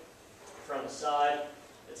way from the side.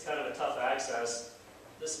 It's kind of a tough access.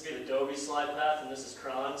 This would be the Dobie slide path, and this is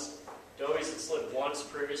Kranz. Dobie's had slid once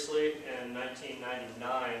previously in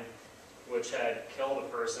 1999, which had killed a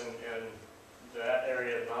person, and that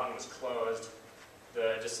area of the mountain was closed.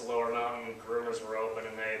 Just the lower mountain groomers were open,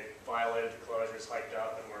 and they violated the closures, hiked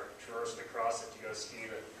up, and were traversing across it to go ski.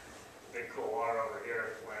 The big couloir over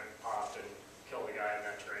here went off and killed a guy in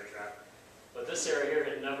that terrain trap. But this area here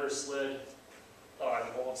had never slid on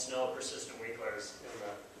old snow persistent weeklers in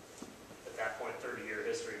the, at that point, 30-year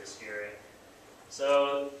history of the ski area.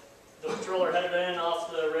 So the patroller headed in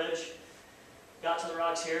off the ridge, got to the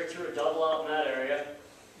rocks here, threw a double out in that area.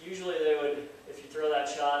 Usually they would, if you throw that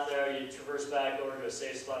shot there, you'd traverse back over to a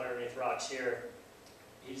safe spot underneath rocks here.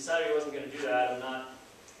 He decided he wasn't going to do that. I'm not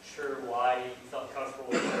sure why. He felt comfortable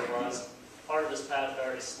with where it was. Part of this path had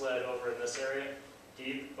already slid over in this area,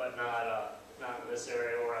 deep, but not in this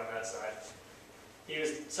area or on that side. He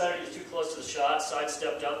decided he was too close to the shot,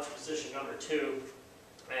 sidestepped up to position number 2,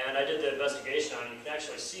 and I did the investigation on it. You can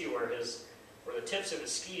actually see where the tips of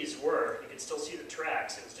his skis were. You could still see the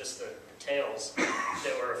tracks. It was just the tails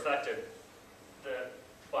that were affected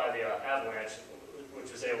by the avalanche,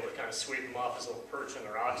 which was able to kind of sweep him off his little perch in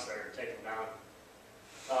the rocks there and take him down.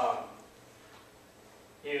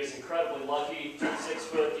 He was incredibly lucky. 6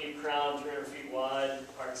 foot deep crown, 300 feet wide,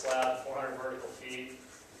 hard slab, 400 vertical feet,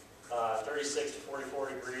 36 to 44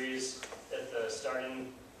 degrees at the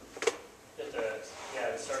starting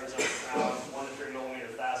zone of the crown, 1 to 3 millimeter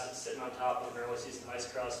facets sitting on top of the barely see some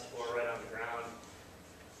ice crust or right on the ground.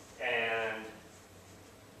 And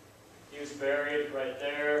he was buried right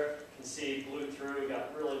there. You can see he blew through. He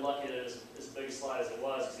got really lucky that as big a slide as it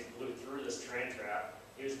was because he blew through this terrain trap.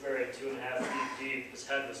 He was buried 2.5 feet deep. His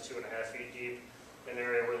head was 2.5 feet deep in an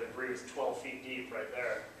area where the debris was 12 feet deep right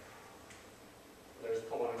there. There's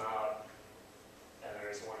pulling him out, and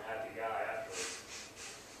there's one happy guy afterwards.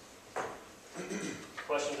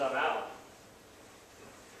 Questions on that one?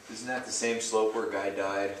 Isn't that the same slope where a guy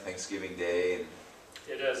died Thanksgiving Day? And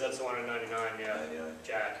It is. That's the one in 99, yeah. 99?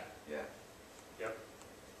 Jack. Yeah. Yep.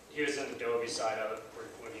 He was in the Dobie side of it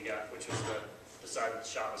when he got, which was the side that the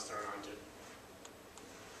shot was thrown onto.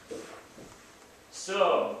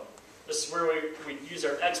 So, this is where we use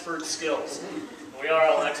our expert skills. We are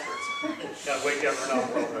all experts. Gotta wake everyone up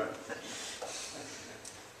a little bit.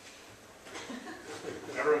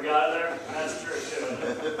 Everyone got it there? That's true, too.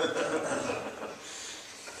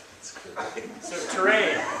 So,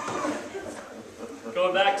 terrain.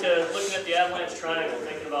 Going back to looking at the avalanche triangle,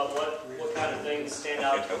 thinking about what kind of things stand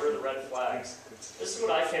out to where the red flags. This is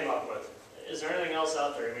what I came up with. Is there anything else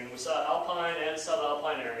out there? I mean, we saw alpine and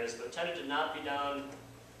subalpine areas, but tended to not be down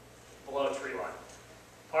below tree line.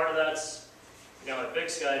 Part of that's, at Big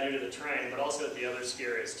Sky due to the terrain, but also at the other ski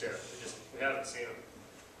areas too. We haven't seen them.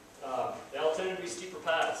 They all tended to be steeper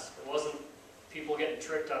paths. It wasn't people getting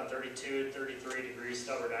tricked on 32 and 33 degree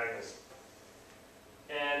stubborn angles.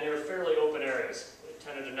 And they were fairly open areas. They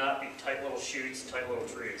tended to not be tight little chutes, tight little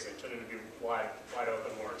trees. They tended to be wide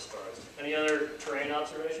open, more exposed. Any other terrain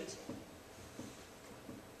observations?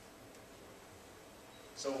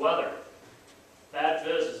 So weather. Bad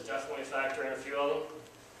viz is definitely a factor in a few of them.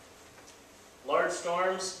 Large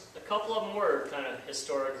storms, a couple of them were kind of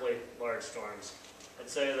historically large storms. I'd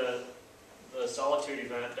say the Solitude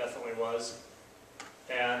event definitely was.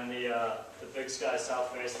 And the Big Sky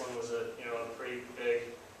South Face one was a pretty big,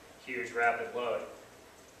 huge, rapid load.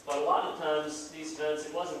 But a lot of times, these events,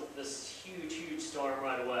 it wasn't this huge storm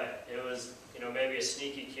right away. It was, maybe a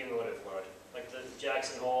sneaky cumulative load. Like the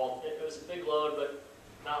Jackson Hole, it was a big load, but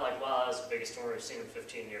not like, wow, that's the biggest storm we've seen in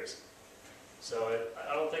 15 years. So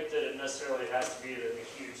I don't think that it necessarily has to be the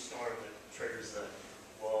huge storm that triggers the,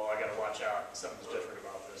 whoa, I gotta watch out, something's different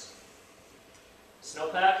about this.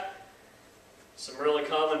 Snowpack, some really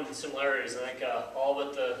common similarities. I think all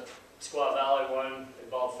but the Squaw Valley one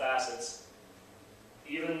involved facets.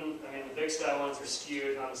 The Big Sky ones are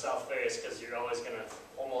skewed on the south face because you're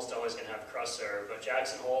almost always gonna have crust there. But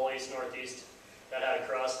Jackson Hole, east, northeast, that had a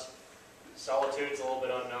crust. Solitude's a little bit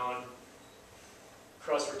unknown.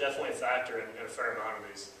 Crusts were definitely a factor in a fair amount of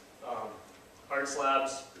these. Hard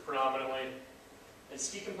slabs predominantly, And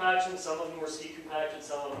ski compaction, some of them were ski compacted,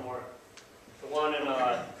 some of them were. The one in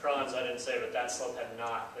Kranz, I didn't say, but that slope had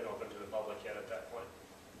not been open to the public yet at that point.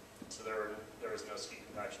 So there was no ski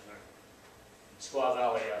compaction there. Squaw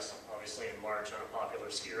Valley, yes, obviously in March on a popular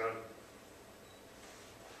ski run.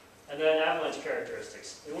 And then avalanche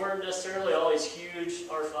characteristics. They weren't necessarily always huge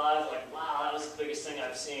R5, like, wow, that was the biggest thing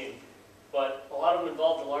I've seen. But a lot of them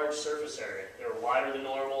involved a large surface area. They were wider than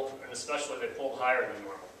normal, and especially they pulled higher than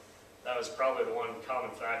normal. That was probably the one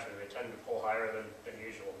common factor. They tended to pull higher than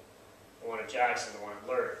usual. The one at Jackson, the one at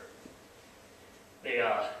Lurd. They,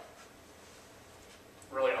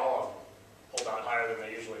 really all of them pulled out higher than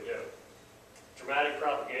they usually do. Dramatic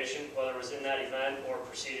propagation, whether it was in that event or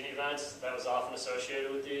preceding events, that was often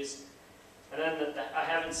associated with these. And then I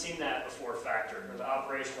haven't seen that before factor, or the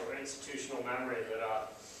operational or institutional memory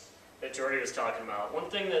that Jordy was talking about. One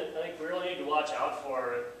thing that I think we really need to watch out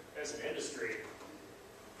for as an industry,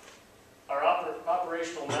 our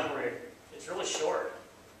operational memory, it's really short.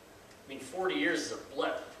 I mean, 40 years is a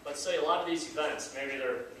blip. Let's say a lot of these events, maybe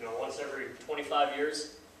they're once every 25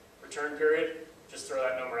 years return period, just throw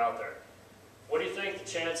that number out there. What do you think the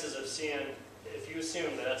chances of seeing, if you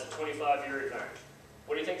assume that that's a 25-year event,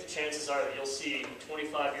 what do you think the chances are that you'll see a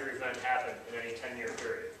 25-year event happen in any 10-year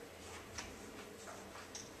period?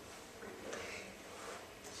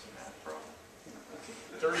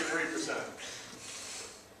 33%.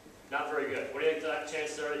 Not very good. What do you think the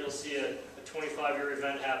chances are that you'll see a 25-year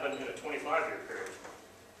event happen in a 25-year period?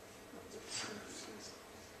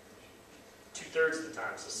 2/3 of the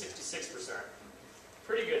time, so 66%.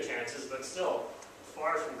 Pretty good chances, but still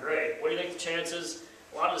far from great. What do you think the chances?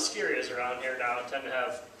 A lot of the ski areas around here now tend to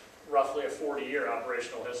have roughly a 40-year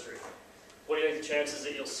operational history. What do you think the chances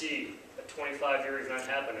that you'll see a 25-year event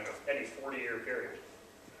happen in any 40-year period?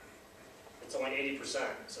 It's only 80%,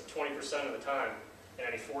 so 20% of the time in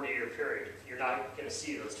any 40-year period, you're not going to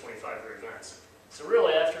see those 25-year events. So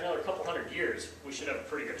really, after another couple hundred years, we should have a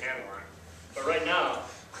pretty good handle on it. But right now,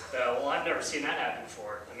 well, I've never seen that happen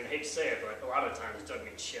before. I mean, I hate to say it, but a lot of the times it doesn't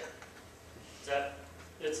mean shit.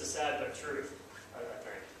 It's a sad but truth, I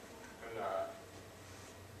think.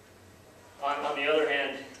 And on the other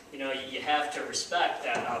hand, you have to respect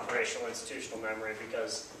that operational institutional memory,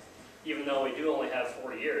 because even though we do only have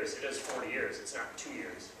 40 years, it is 40 years. It's not 2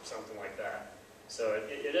 years or something like that. So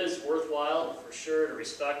it is worthwhile, for sure, to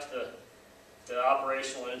respect the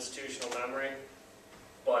operational and institutional memory,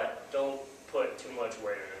 but don't put too much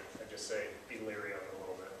weight in it. I just say be leery of it a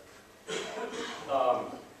little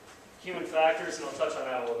bit. Human factors, and I'll touch on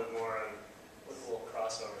that a little bit more with a little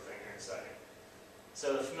crossover thing here in a second.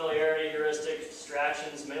 So the familiarity heuristic,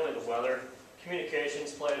 distractions, mainly the weather.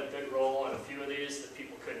 Communications played a big role in a few of these, that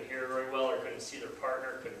people couldn't hear very well or couldn't see their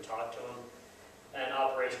partner, couldn't talk to them. And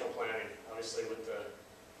operational planning, obviously with the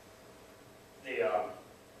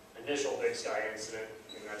initial Big Sky incident.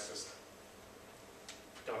 I mean, that's just,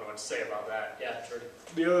 don't know what to say about that. Yeah, Jordy?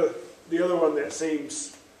 The other one that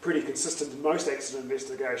seems pretty consistent in most accident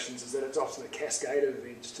investigations is that it's often a cascade of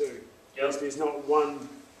events too. Yep. There's not one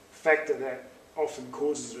factor that often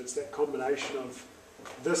causes it. It's that combination of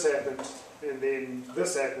this happened, and then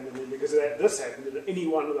this happened, and then because of that this happened, and at any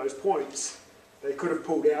one of those points they could have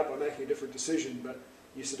pulled out by making a different decision, but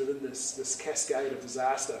you're sort of in this cascade of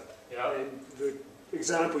disaster. Yep. And the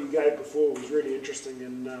example you gave before was really interesting,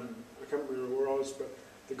 and I can't remember where I was, but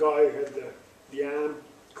the guy who had the arm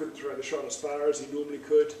couldn't throw the shot as far as he normally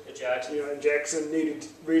could. At Jackson. And Jackson they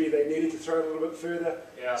needed to throw it a little bit further.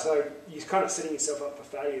 Yeah. So you're kind of setting yourself up for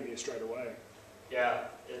failure there straight away. Yeah,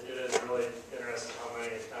 it is really interesting how many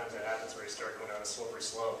times that happens where you start going down a slippery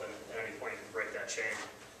slope, and at any point you can break that chain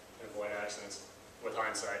and avoid accidents, with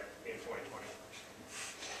hindsight being 20/20.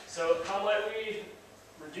 So how might we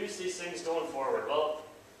reduce these things going forward? Well,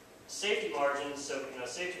 safety margins. So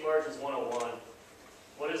safety margins 101.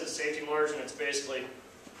 What is a safety margin? It's basically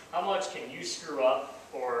how much can you screw up,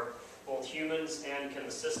 or both humans and can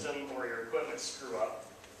the system or your equipment screw up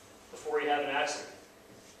before you have an accident.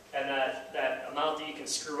 And that amount that you can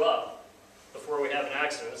screw up before we have an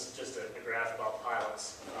accident, this is just a graph about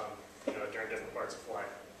pilots during different parts of flight.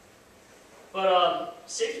 But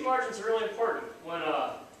safety margins are really important. When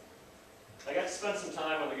I got to spend some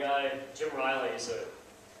time with a guy, Jim Riley. He's a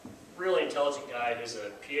really intelligent guy who's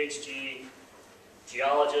a PhD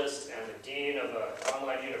geologist and the dean of an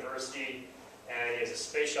online university, and he's a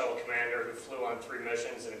space shuttle commander who flew on 3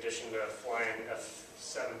 missions in addition to flying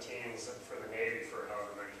F-17s for the Navy for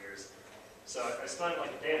however many years. So I spent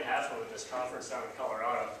like a day and a half with this conference down in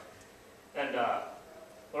Colorado, and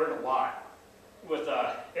learned a lot. With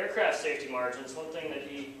aircraft safety margins, one thing that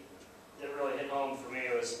really hit home for me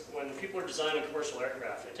was when people are designing commercial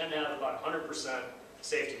aircraft, they tend to have about 100%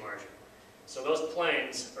 safety margin. So those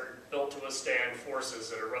planes are built to withstand forces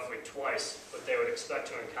that are roughly twice what they would expect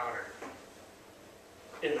to encounter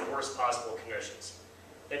in the worst possible conditions.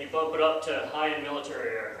 Then you bump it up to high-end military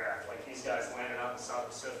aircraft, like these guys landing out in the South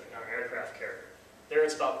Pacific on an aircraft carrier. There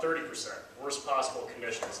it's about 30%, worst possible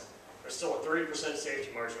conditions. There's still a 30%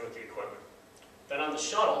 safety margin with the equipment. Then on the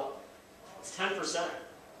shuttle, it's 10%.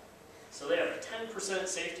 So they have a 10%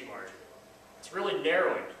 safety margin. It's really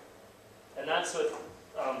narrowing. And that's what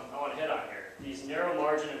I want to hit on here, these narrow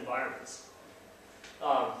margin environments.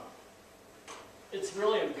 It's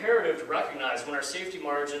really imperative to recognize when our safety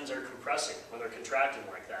margins are compressing, when they're contracting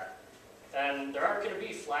like that. And there aren't going to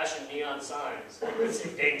be flashing neon signs that say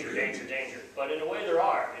danger, danger, danger. But in a way there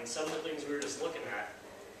are. I mean, some of the things we were just looking at,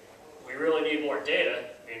 we really need more data.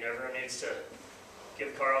 I mean, everyone needs to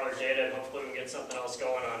give Carl their data, and hopefully we can get something else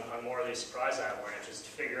going on more of these surprise avalanches to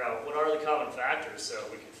figure out what are the common factors, so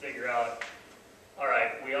we can figure out, all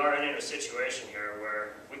right, we are in a situation here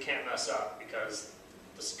where we can't mess up because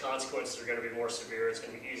the consequences are going to be more severe. It's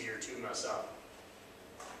going to be easier to mess up.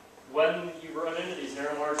 When you run into these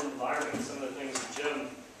narrow margin environments, some of the things that Jim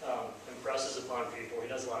impresses upon people, he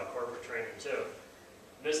does a lot of corporate training too,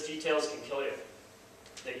 missed details can kill you.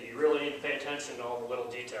 That you really need to pay attention to all the little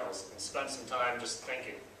details and spend some time just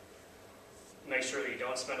thinking. Make sure that you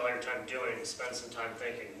don't spend all your time doing, spend some time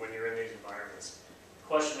thinking when you're in these environments.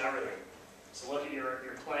 Question everything. So look at your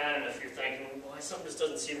plan, and if you're thinking, well, something just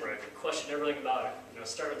doesn't seem right, question everything about it. You know,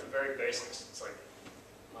 start with the very basics. It's like,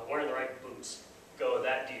 am I wearing the right boots? Go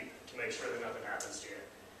that deep to make sure that nothing happens to you.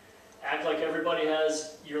 Act like everybody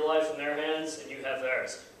has your life in their hands and you have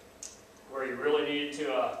theirs. Where you really need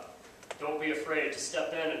to, don't be afraid to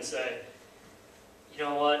step in and say, you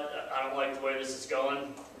know what, I don't like the way this is going.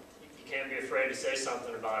 You can't be afraid to say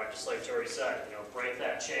something about it, just like Tori said. You know, break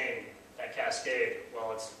that chain, that cascade,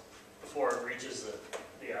 well, it's before it reaches the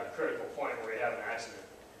critical point where you have an accident.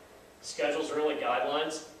 Schedules are really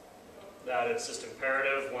guidelines that it's just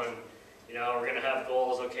imperative when, you know, we're going to have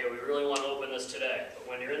goals, okay, we really want to open this today. But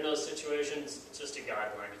when you're in those situations, it's just a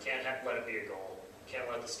guideline. You can't let it be a goal. You can't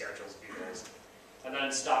let the schedules be goals. And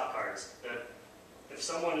then stop cards. That if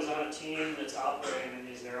someone is on a team that's operating in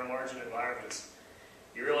these narrow margin environments,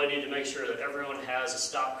 you really need to make sure that everyone has a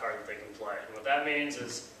stop card that they can play. And what that means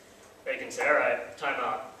is they can say, all right, time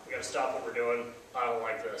out. We got to stop what we're doing. I don't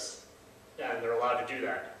like this. And they're allowed to do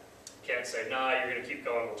that. You can't say, nah, you're going to keep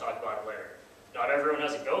going. We'll talk about it later. Not everyone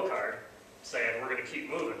has a go card saying we're going to keep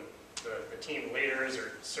moving. The team leaders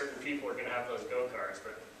or certain people are going to have those go cards.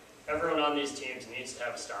 But everyone on these teams needs to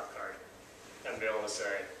have a stop card and be able to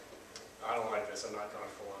say, I don't like this. I'm not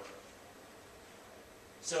comfortable with it.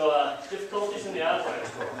 So difficulties in the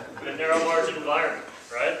avalanche world, in a narrow margin environment,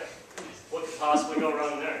 right? What could possibly go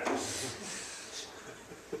wrong there?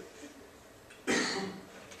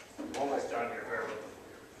 Almost done here, bear with me.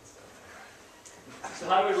 So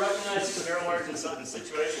how do we recognize these narrow margin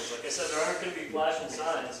situations? Like I said, there aren't going to be flashing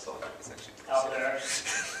signs out there.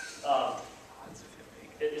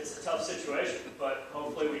 It's a tough situation, but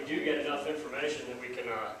hopefully we do get enough information that we can,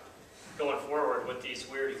 going forward with these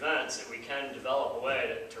weird events, that we can develop a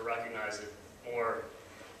way to recognize it more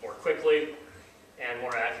quickly and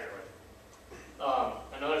more accurately.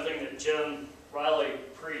 Another thing that Jim Riley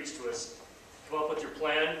preached was come up with your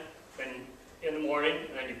plan in the morning,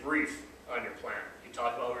 and then you brief on your plan. You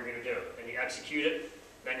talk about what you're going to do, and you execute it,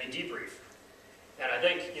 then you debrief. And I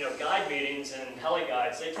think, you know, guide meetings and heli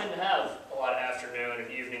guides, they tend to have a lot of afternoon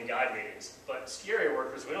and evening guide meetings. But ski area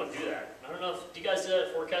workers, we don't do that. I don't know if, do you guys do that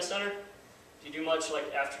at Forecast Center? Do you do much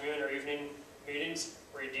like afternoon or evening meetings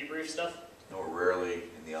where you debrief stuff? No, we're rarely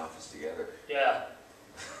in the office together. Yeah.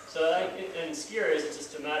 So in ski areas, it's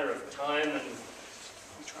just a matter of time and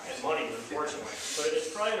money, unfortunately. But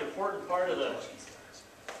it's probably an important part of the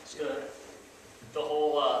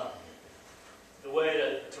whole the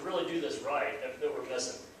way to really do this right that we're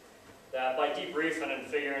missing. That by debriefing and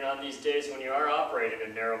figuring out these days when you are operating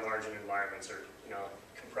in narrow margin environments or, you know,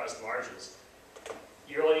 compressed margins,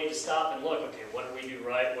 you really need to stop and look, okay, what did we do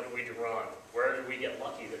right, what did we do wrong? Where did we get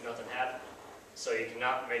lucky that nothing happened? So you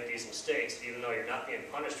cannot make these mistakes, even though you're not being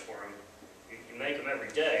punished for them. You make them every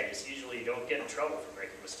day, just usually you don't get in trouble for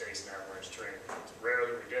making mistakes in avalanche terrain. It's rare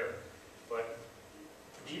that we do. But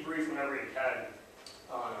debrief whenever you can,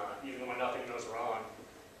 even when nothing goes wrong,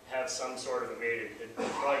 have some sort of a meeting. It will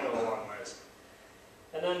probably go a long ways.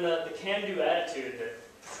 And then the can-do attitude that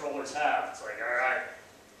patrollers have. It's like, all right,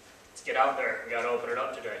 let's get out there. We got to open it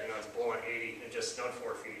up today. You know, it's blowing 80 and it just snowed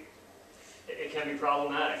 4 feet. It can be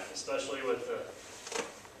problematic, especially with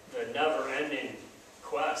the never-ending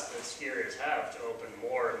quest that ski areas have to open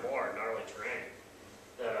more and more gnarly terrain.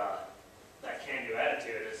 That can-do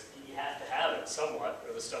attitude is you have to have it somewhat,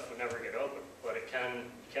 or the stuff would never get open. But it can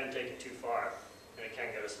take it too far, and it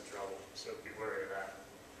can get us in trouble. So be wary of that.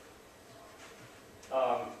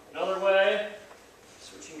 Another way,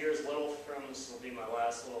 switching gears a little from, this will be my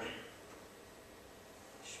last little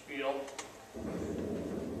spiel.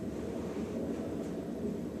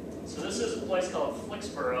 So this is a place called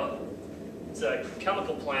Flicksborough. It's a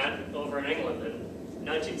chemical plant over in England. In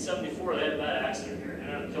 1974, they had a bad accident here.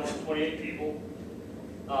 Ended up killing 28 people.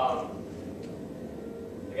 A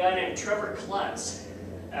guy named Trevor Kletz,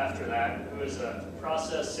 after that, who is a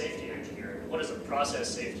process safety engineer. What is a process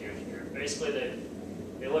safety engineer? Basically,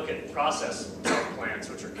 they look at process plants,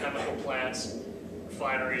 which are chemical plants,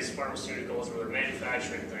 refineries, pharmaceuticals, where they're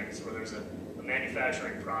manufacturing things, where there's a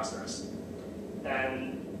manufacturing process.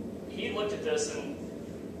 And he looked at this, and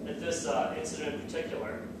at this incident in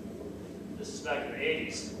particular, this is back in the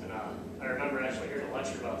 80s, and I remember actually hearing a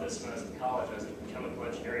lecture about this when I was in college. I was a chemical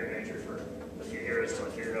engineering major for a few years until I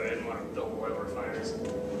figured out I didn't want to build oil refineries.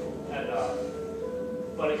 And,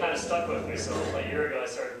 but it kind of stuck with me, so a year ago I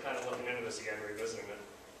started kind of looking into this again, revisiting it.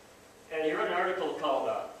 And he wrote an article called,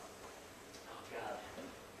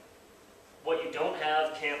 What You Don't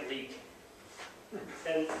Have Can't Leak.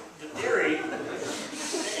 And the theory,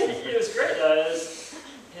 it was great though,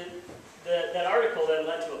 that article then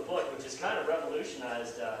led to a book which has kind of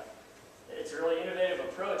revolutionized, it's a really innovative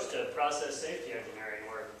approach to process safety engineering,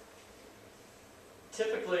 where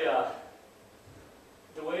typically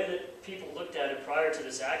the way that people looked at it prior to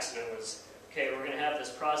this accident was, okay, we're going to have this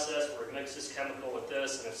process, we're going to mix this chemical with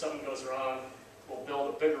this, and if something goes wrong, we'll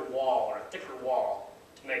build a bigger wall or a thicker wall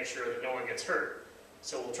to make sure that no one gets hurt.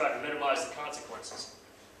 So we'll try to minimize the consequences.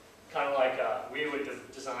 Kind of like we would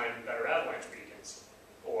design better avalanche beacons,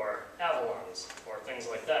 or avalons, or things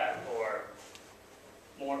like that, or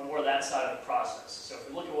more that side of the process. So if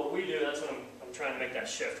we look at what we do, that's what I'm trying to make that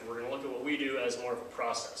shift. We're going to look at what we do as more of a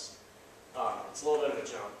process. It's a little bit of a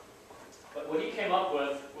jump. But what he came up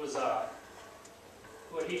with was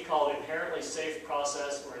what he called inherently safe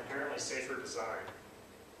process or inherently safer design.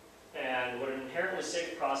 And what an inherently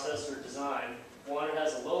safe process or design, one, it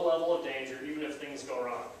has a low level of danger even if things go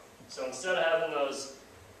wrong. So instead of having those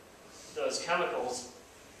chemicals,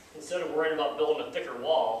 instead of worrying about building a thicker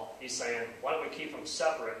wall, he's saying, why don't we keep them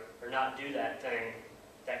separate or not do that thing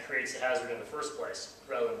that creates the hazard in the first place,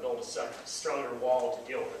 rather than build a stronger wall to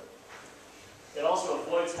deal with it. It also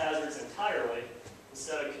avoids hazards entirely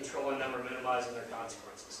instead of controlling them or minimizing their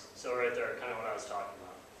consequences. So right there, kind of what I was talking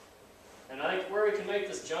about. And I think where we can make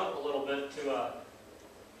this jump a little bit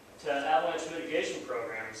to avalanche mitigation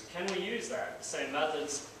programs, can we use that, the same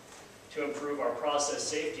methods, to improve our process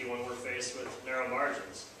safety when we're faced with narrow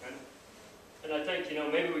margins? And I think,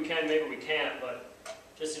 maybe we can, maybe we can't, but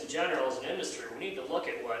just in general as an industry, we need to look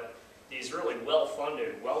at what these really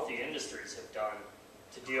well-funded, wealthy industries have done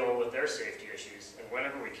to deal with their safety issues, and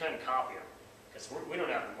whenever we can, copy them. Because we don't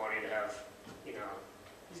have the money to have,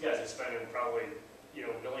 these guys are spending probably,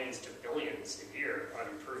 millions to billions a year on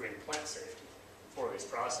improving plant safety for these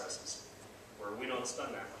processes, where we don't spend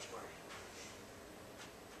that much money.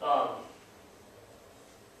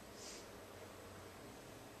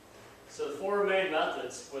 So the four main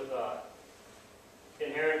methods with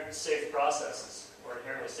inherent safe processes or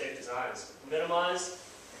inherently safe designs: minimize.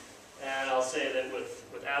 And I'll say that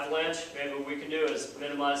with avalanche, maybe what we can do is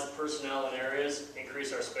minimize the personnel in areas,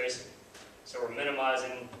 increase our spacing. So we're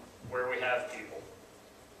minimizing where we have people,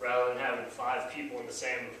 rather than having 5 people in the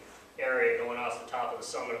same area going off the top of the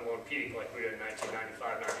summit at Lone Peak like we did in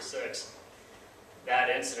 1995-96. That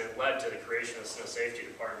incident led to the creation of the Snow Safety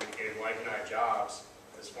Department, gave Mike and I jobs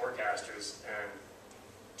as forecasters, and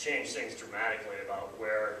changed things dramatically about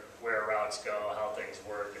where routes go, how things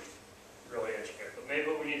work, and really intricate. But maybe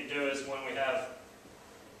what we need to do is when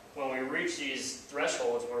we reach these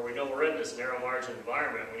thresholds where we know we're in this narrow margin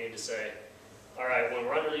environment, we need to say, all right, when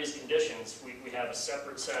we're under these conditions, we have a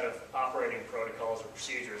separate set of operating protocols or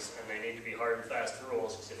procedures, and they need to be hard and fast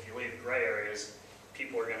rules, because if you leave gray areas,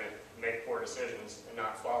 people are going to make poor decisions and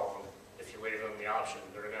not follow them. If you leave them the option,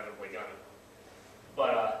 they're inevitably going to.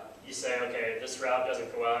 But you say, okay, this route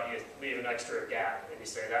doesn't go out, you leave an extra gap, and you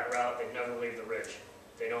say that route, they never leave the ridge.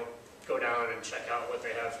 They don't go down and check out what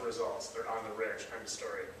they have for results. They're on the ridge, end of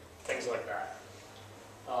story. Things like that.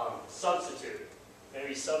 Substitute.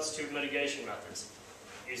 Maybe substitute mitigation methods.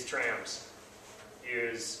 Use trams.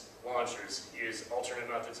 Use launchers. Use alternate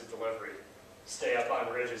methods of delivery. Stay up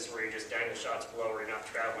on ridges where you just dangle shots below where you're not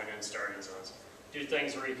traveling in starting zones. Do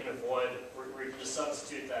things where you can avoid, where you can just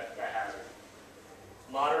substitute that hazard.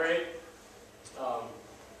 Moderate.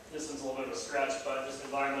 This one's a little bit of a stretch, but just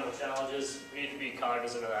environmental challenges, we need to be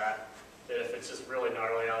cognizant of that. that if it's just really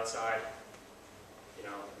gnarly outside, you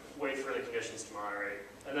know, wait for the conditions to moderate.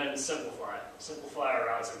 And then simplify. Simplify our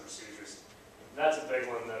routes and procedures. That's a big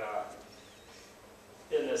one that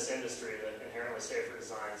in this industry, that inherently safer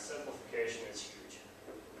design, simplification is huge.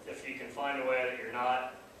 If you can find a way that you're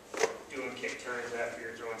not doing kick turns after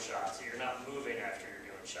you're throwing shots, that you're not moving after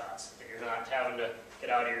you're doing shots, that you're not having to get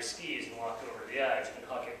out of your skis and walk over the edge and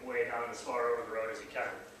huck it way down as far over the road as you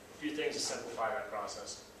can. Do things to simplify that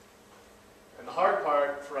process. And the hard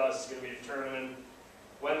part for us is going to be determining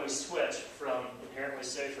when we switch from inherently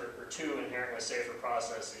safer or to inherently safer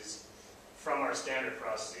processes from our standard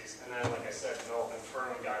processes, and then, like I said, developing firm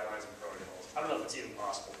guidelines and protocols. I don't know if it's even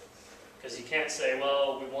possible, because you can't say,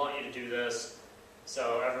 well, we want you to do this,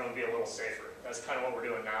 so everyone will be a little safer. That's kind of what we're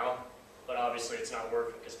doing now, but obviously it's not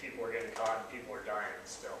working because people are getting caught and people are dying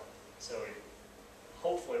still. So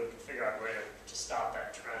hopefully we can figure out a way to stop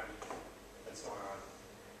that trend that's going on.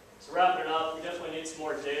 So wrapping it up, we definitely need some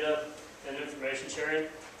more data and information sharing.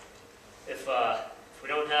 If we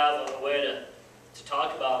don't have a way to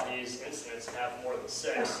talk about these incidents and have more than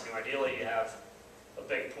 6, ideally you have a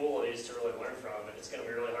big pool of these to really learn from, and it's going to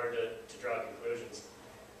be really hard to draw conclusions.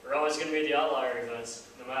 There are always going to be the outlier events,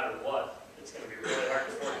 no matter what. It's going to be really hard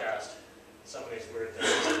to forecast some of these weird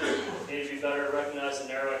things. We need to be better at recognizing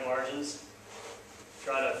narrowing margins,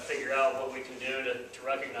 try to figure out what we can do to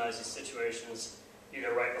recognize these situations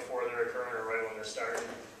either right before they're occurring or right when they're starting.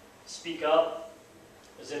 Speak up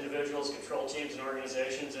as individuals, control teams, and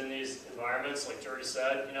organizations in these environments. Like Jordy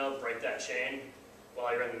said, break that chain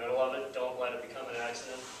while you're in the middle of it. Don't let it become an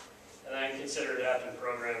accident. And then consider adapting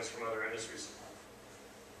programs from other industries.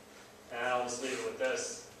 And I'll just leave it with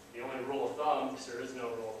this. The only rule of thumb, because there is no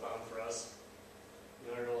rule of thumb for us,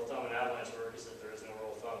 the only rule of thumb in avalanche work is that there is no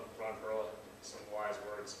rule of thumb. Ron Perla, some wise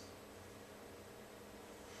words.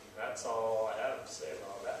 That's all I have to say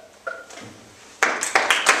about that.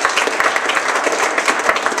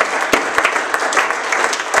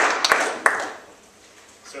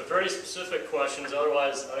 So if there are any specific questions,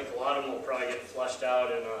 otherwise I think a lot of them will probably get fleshed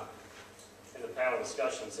out in the panel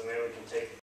discussion, so maybe we can take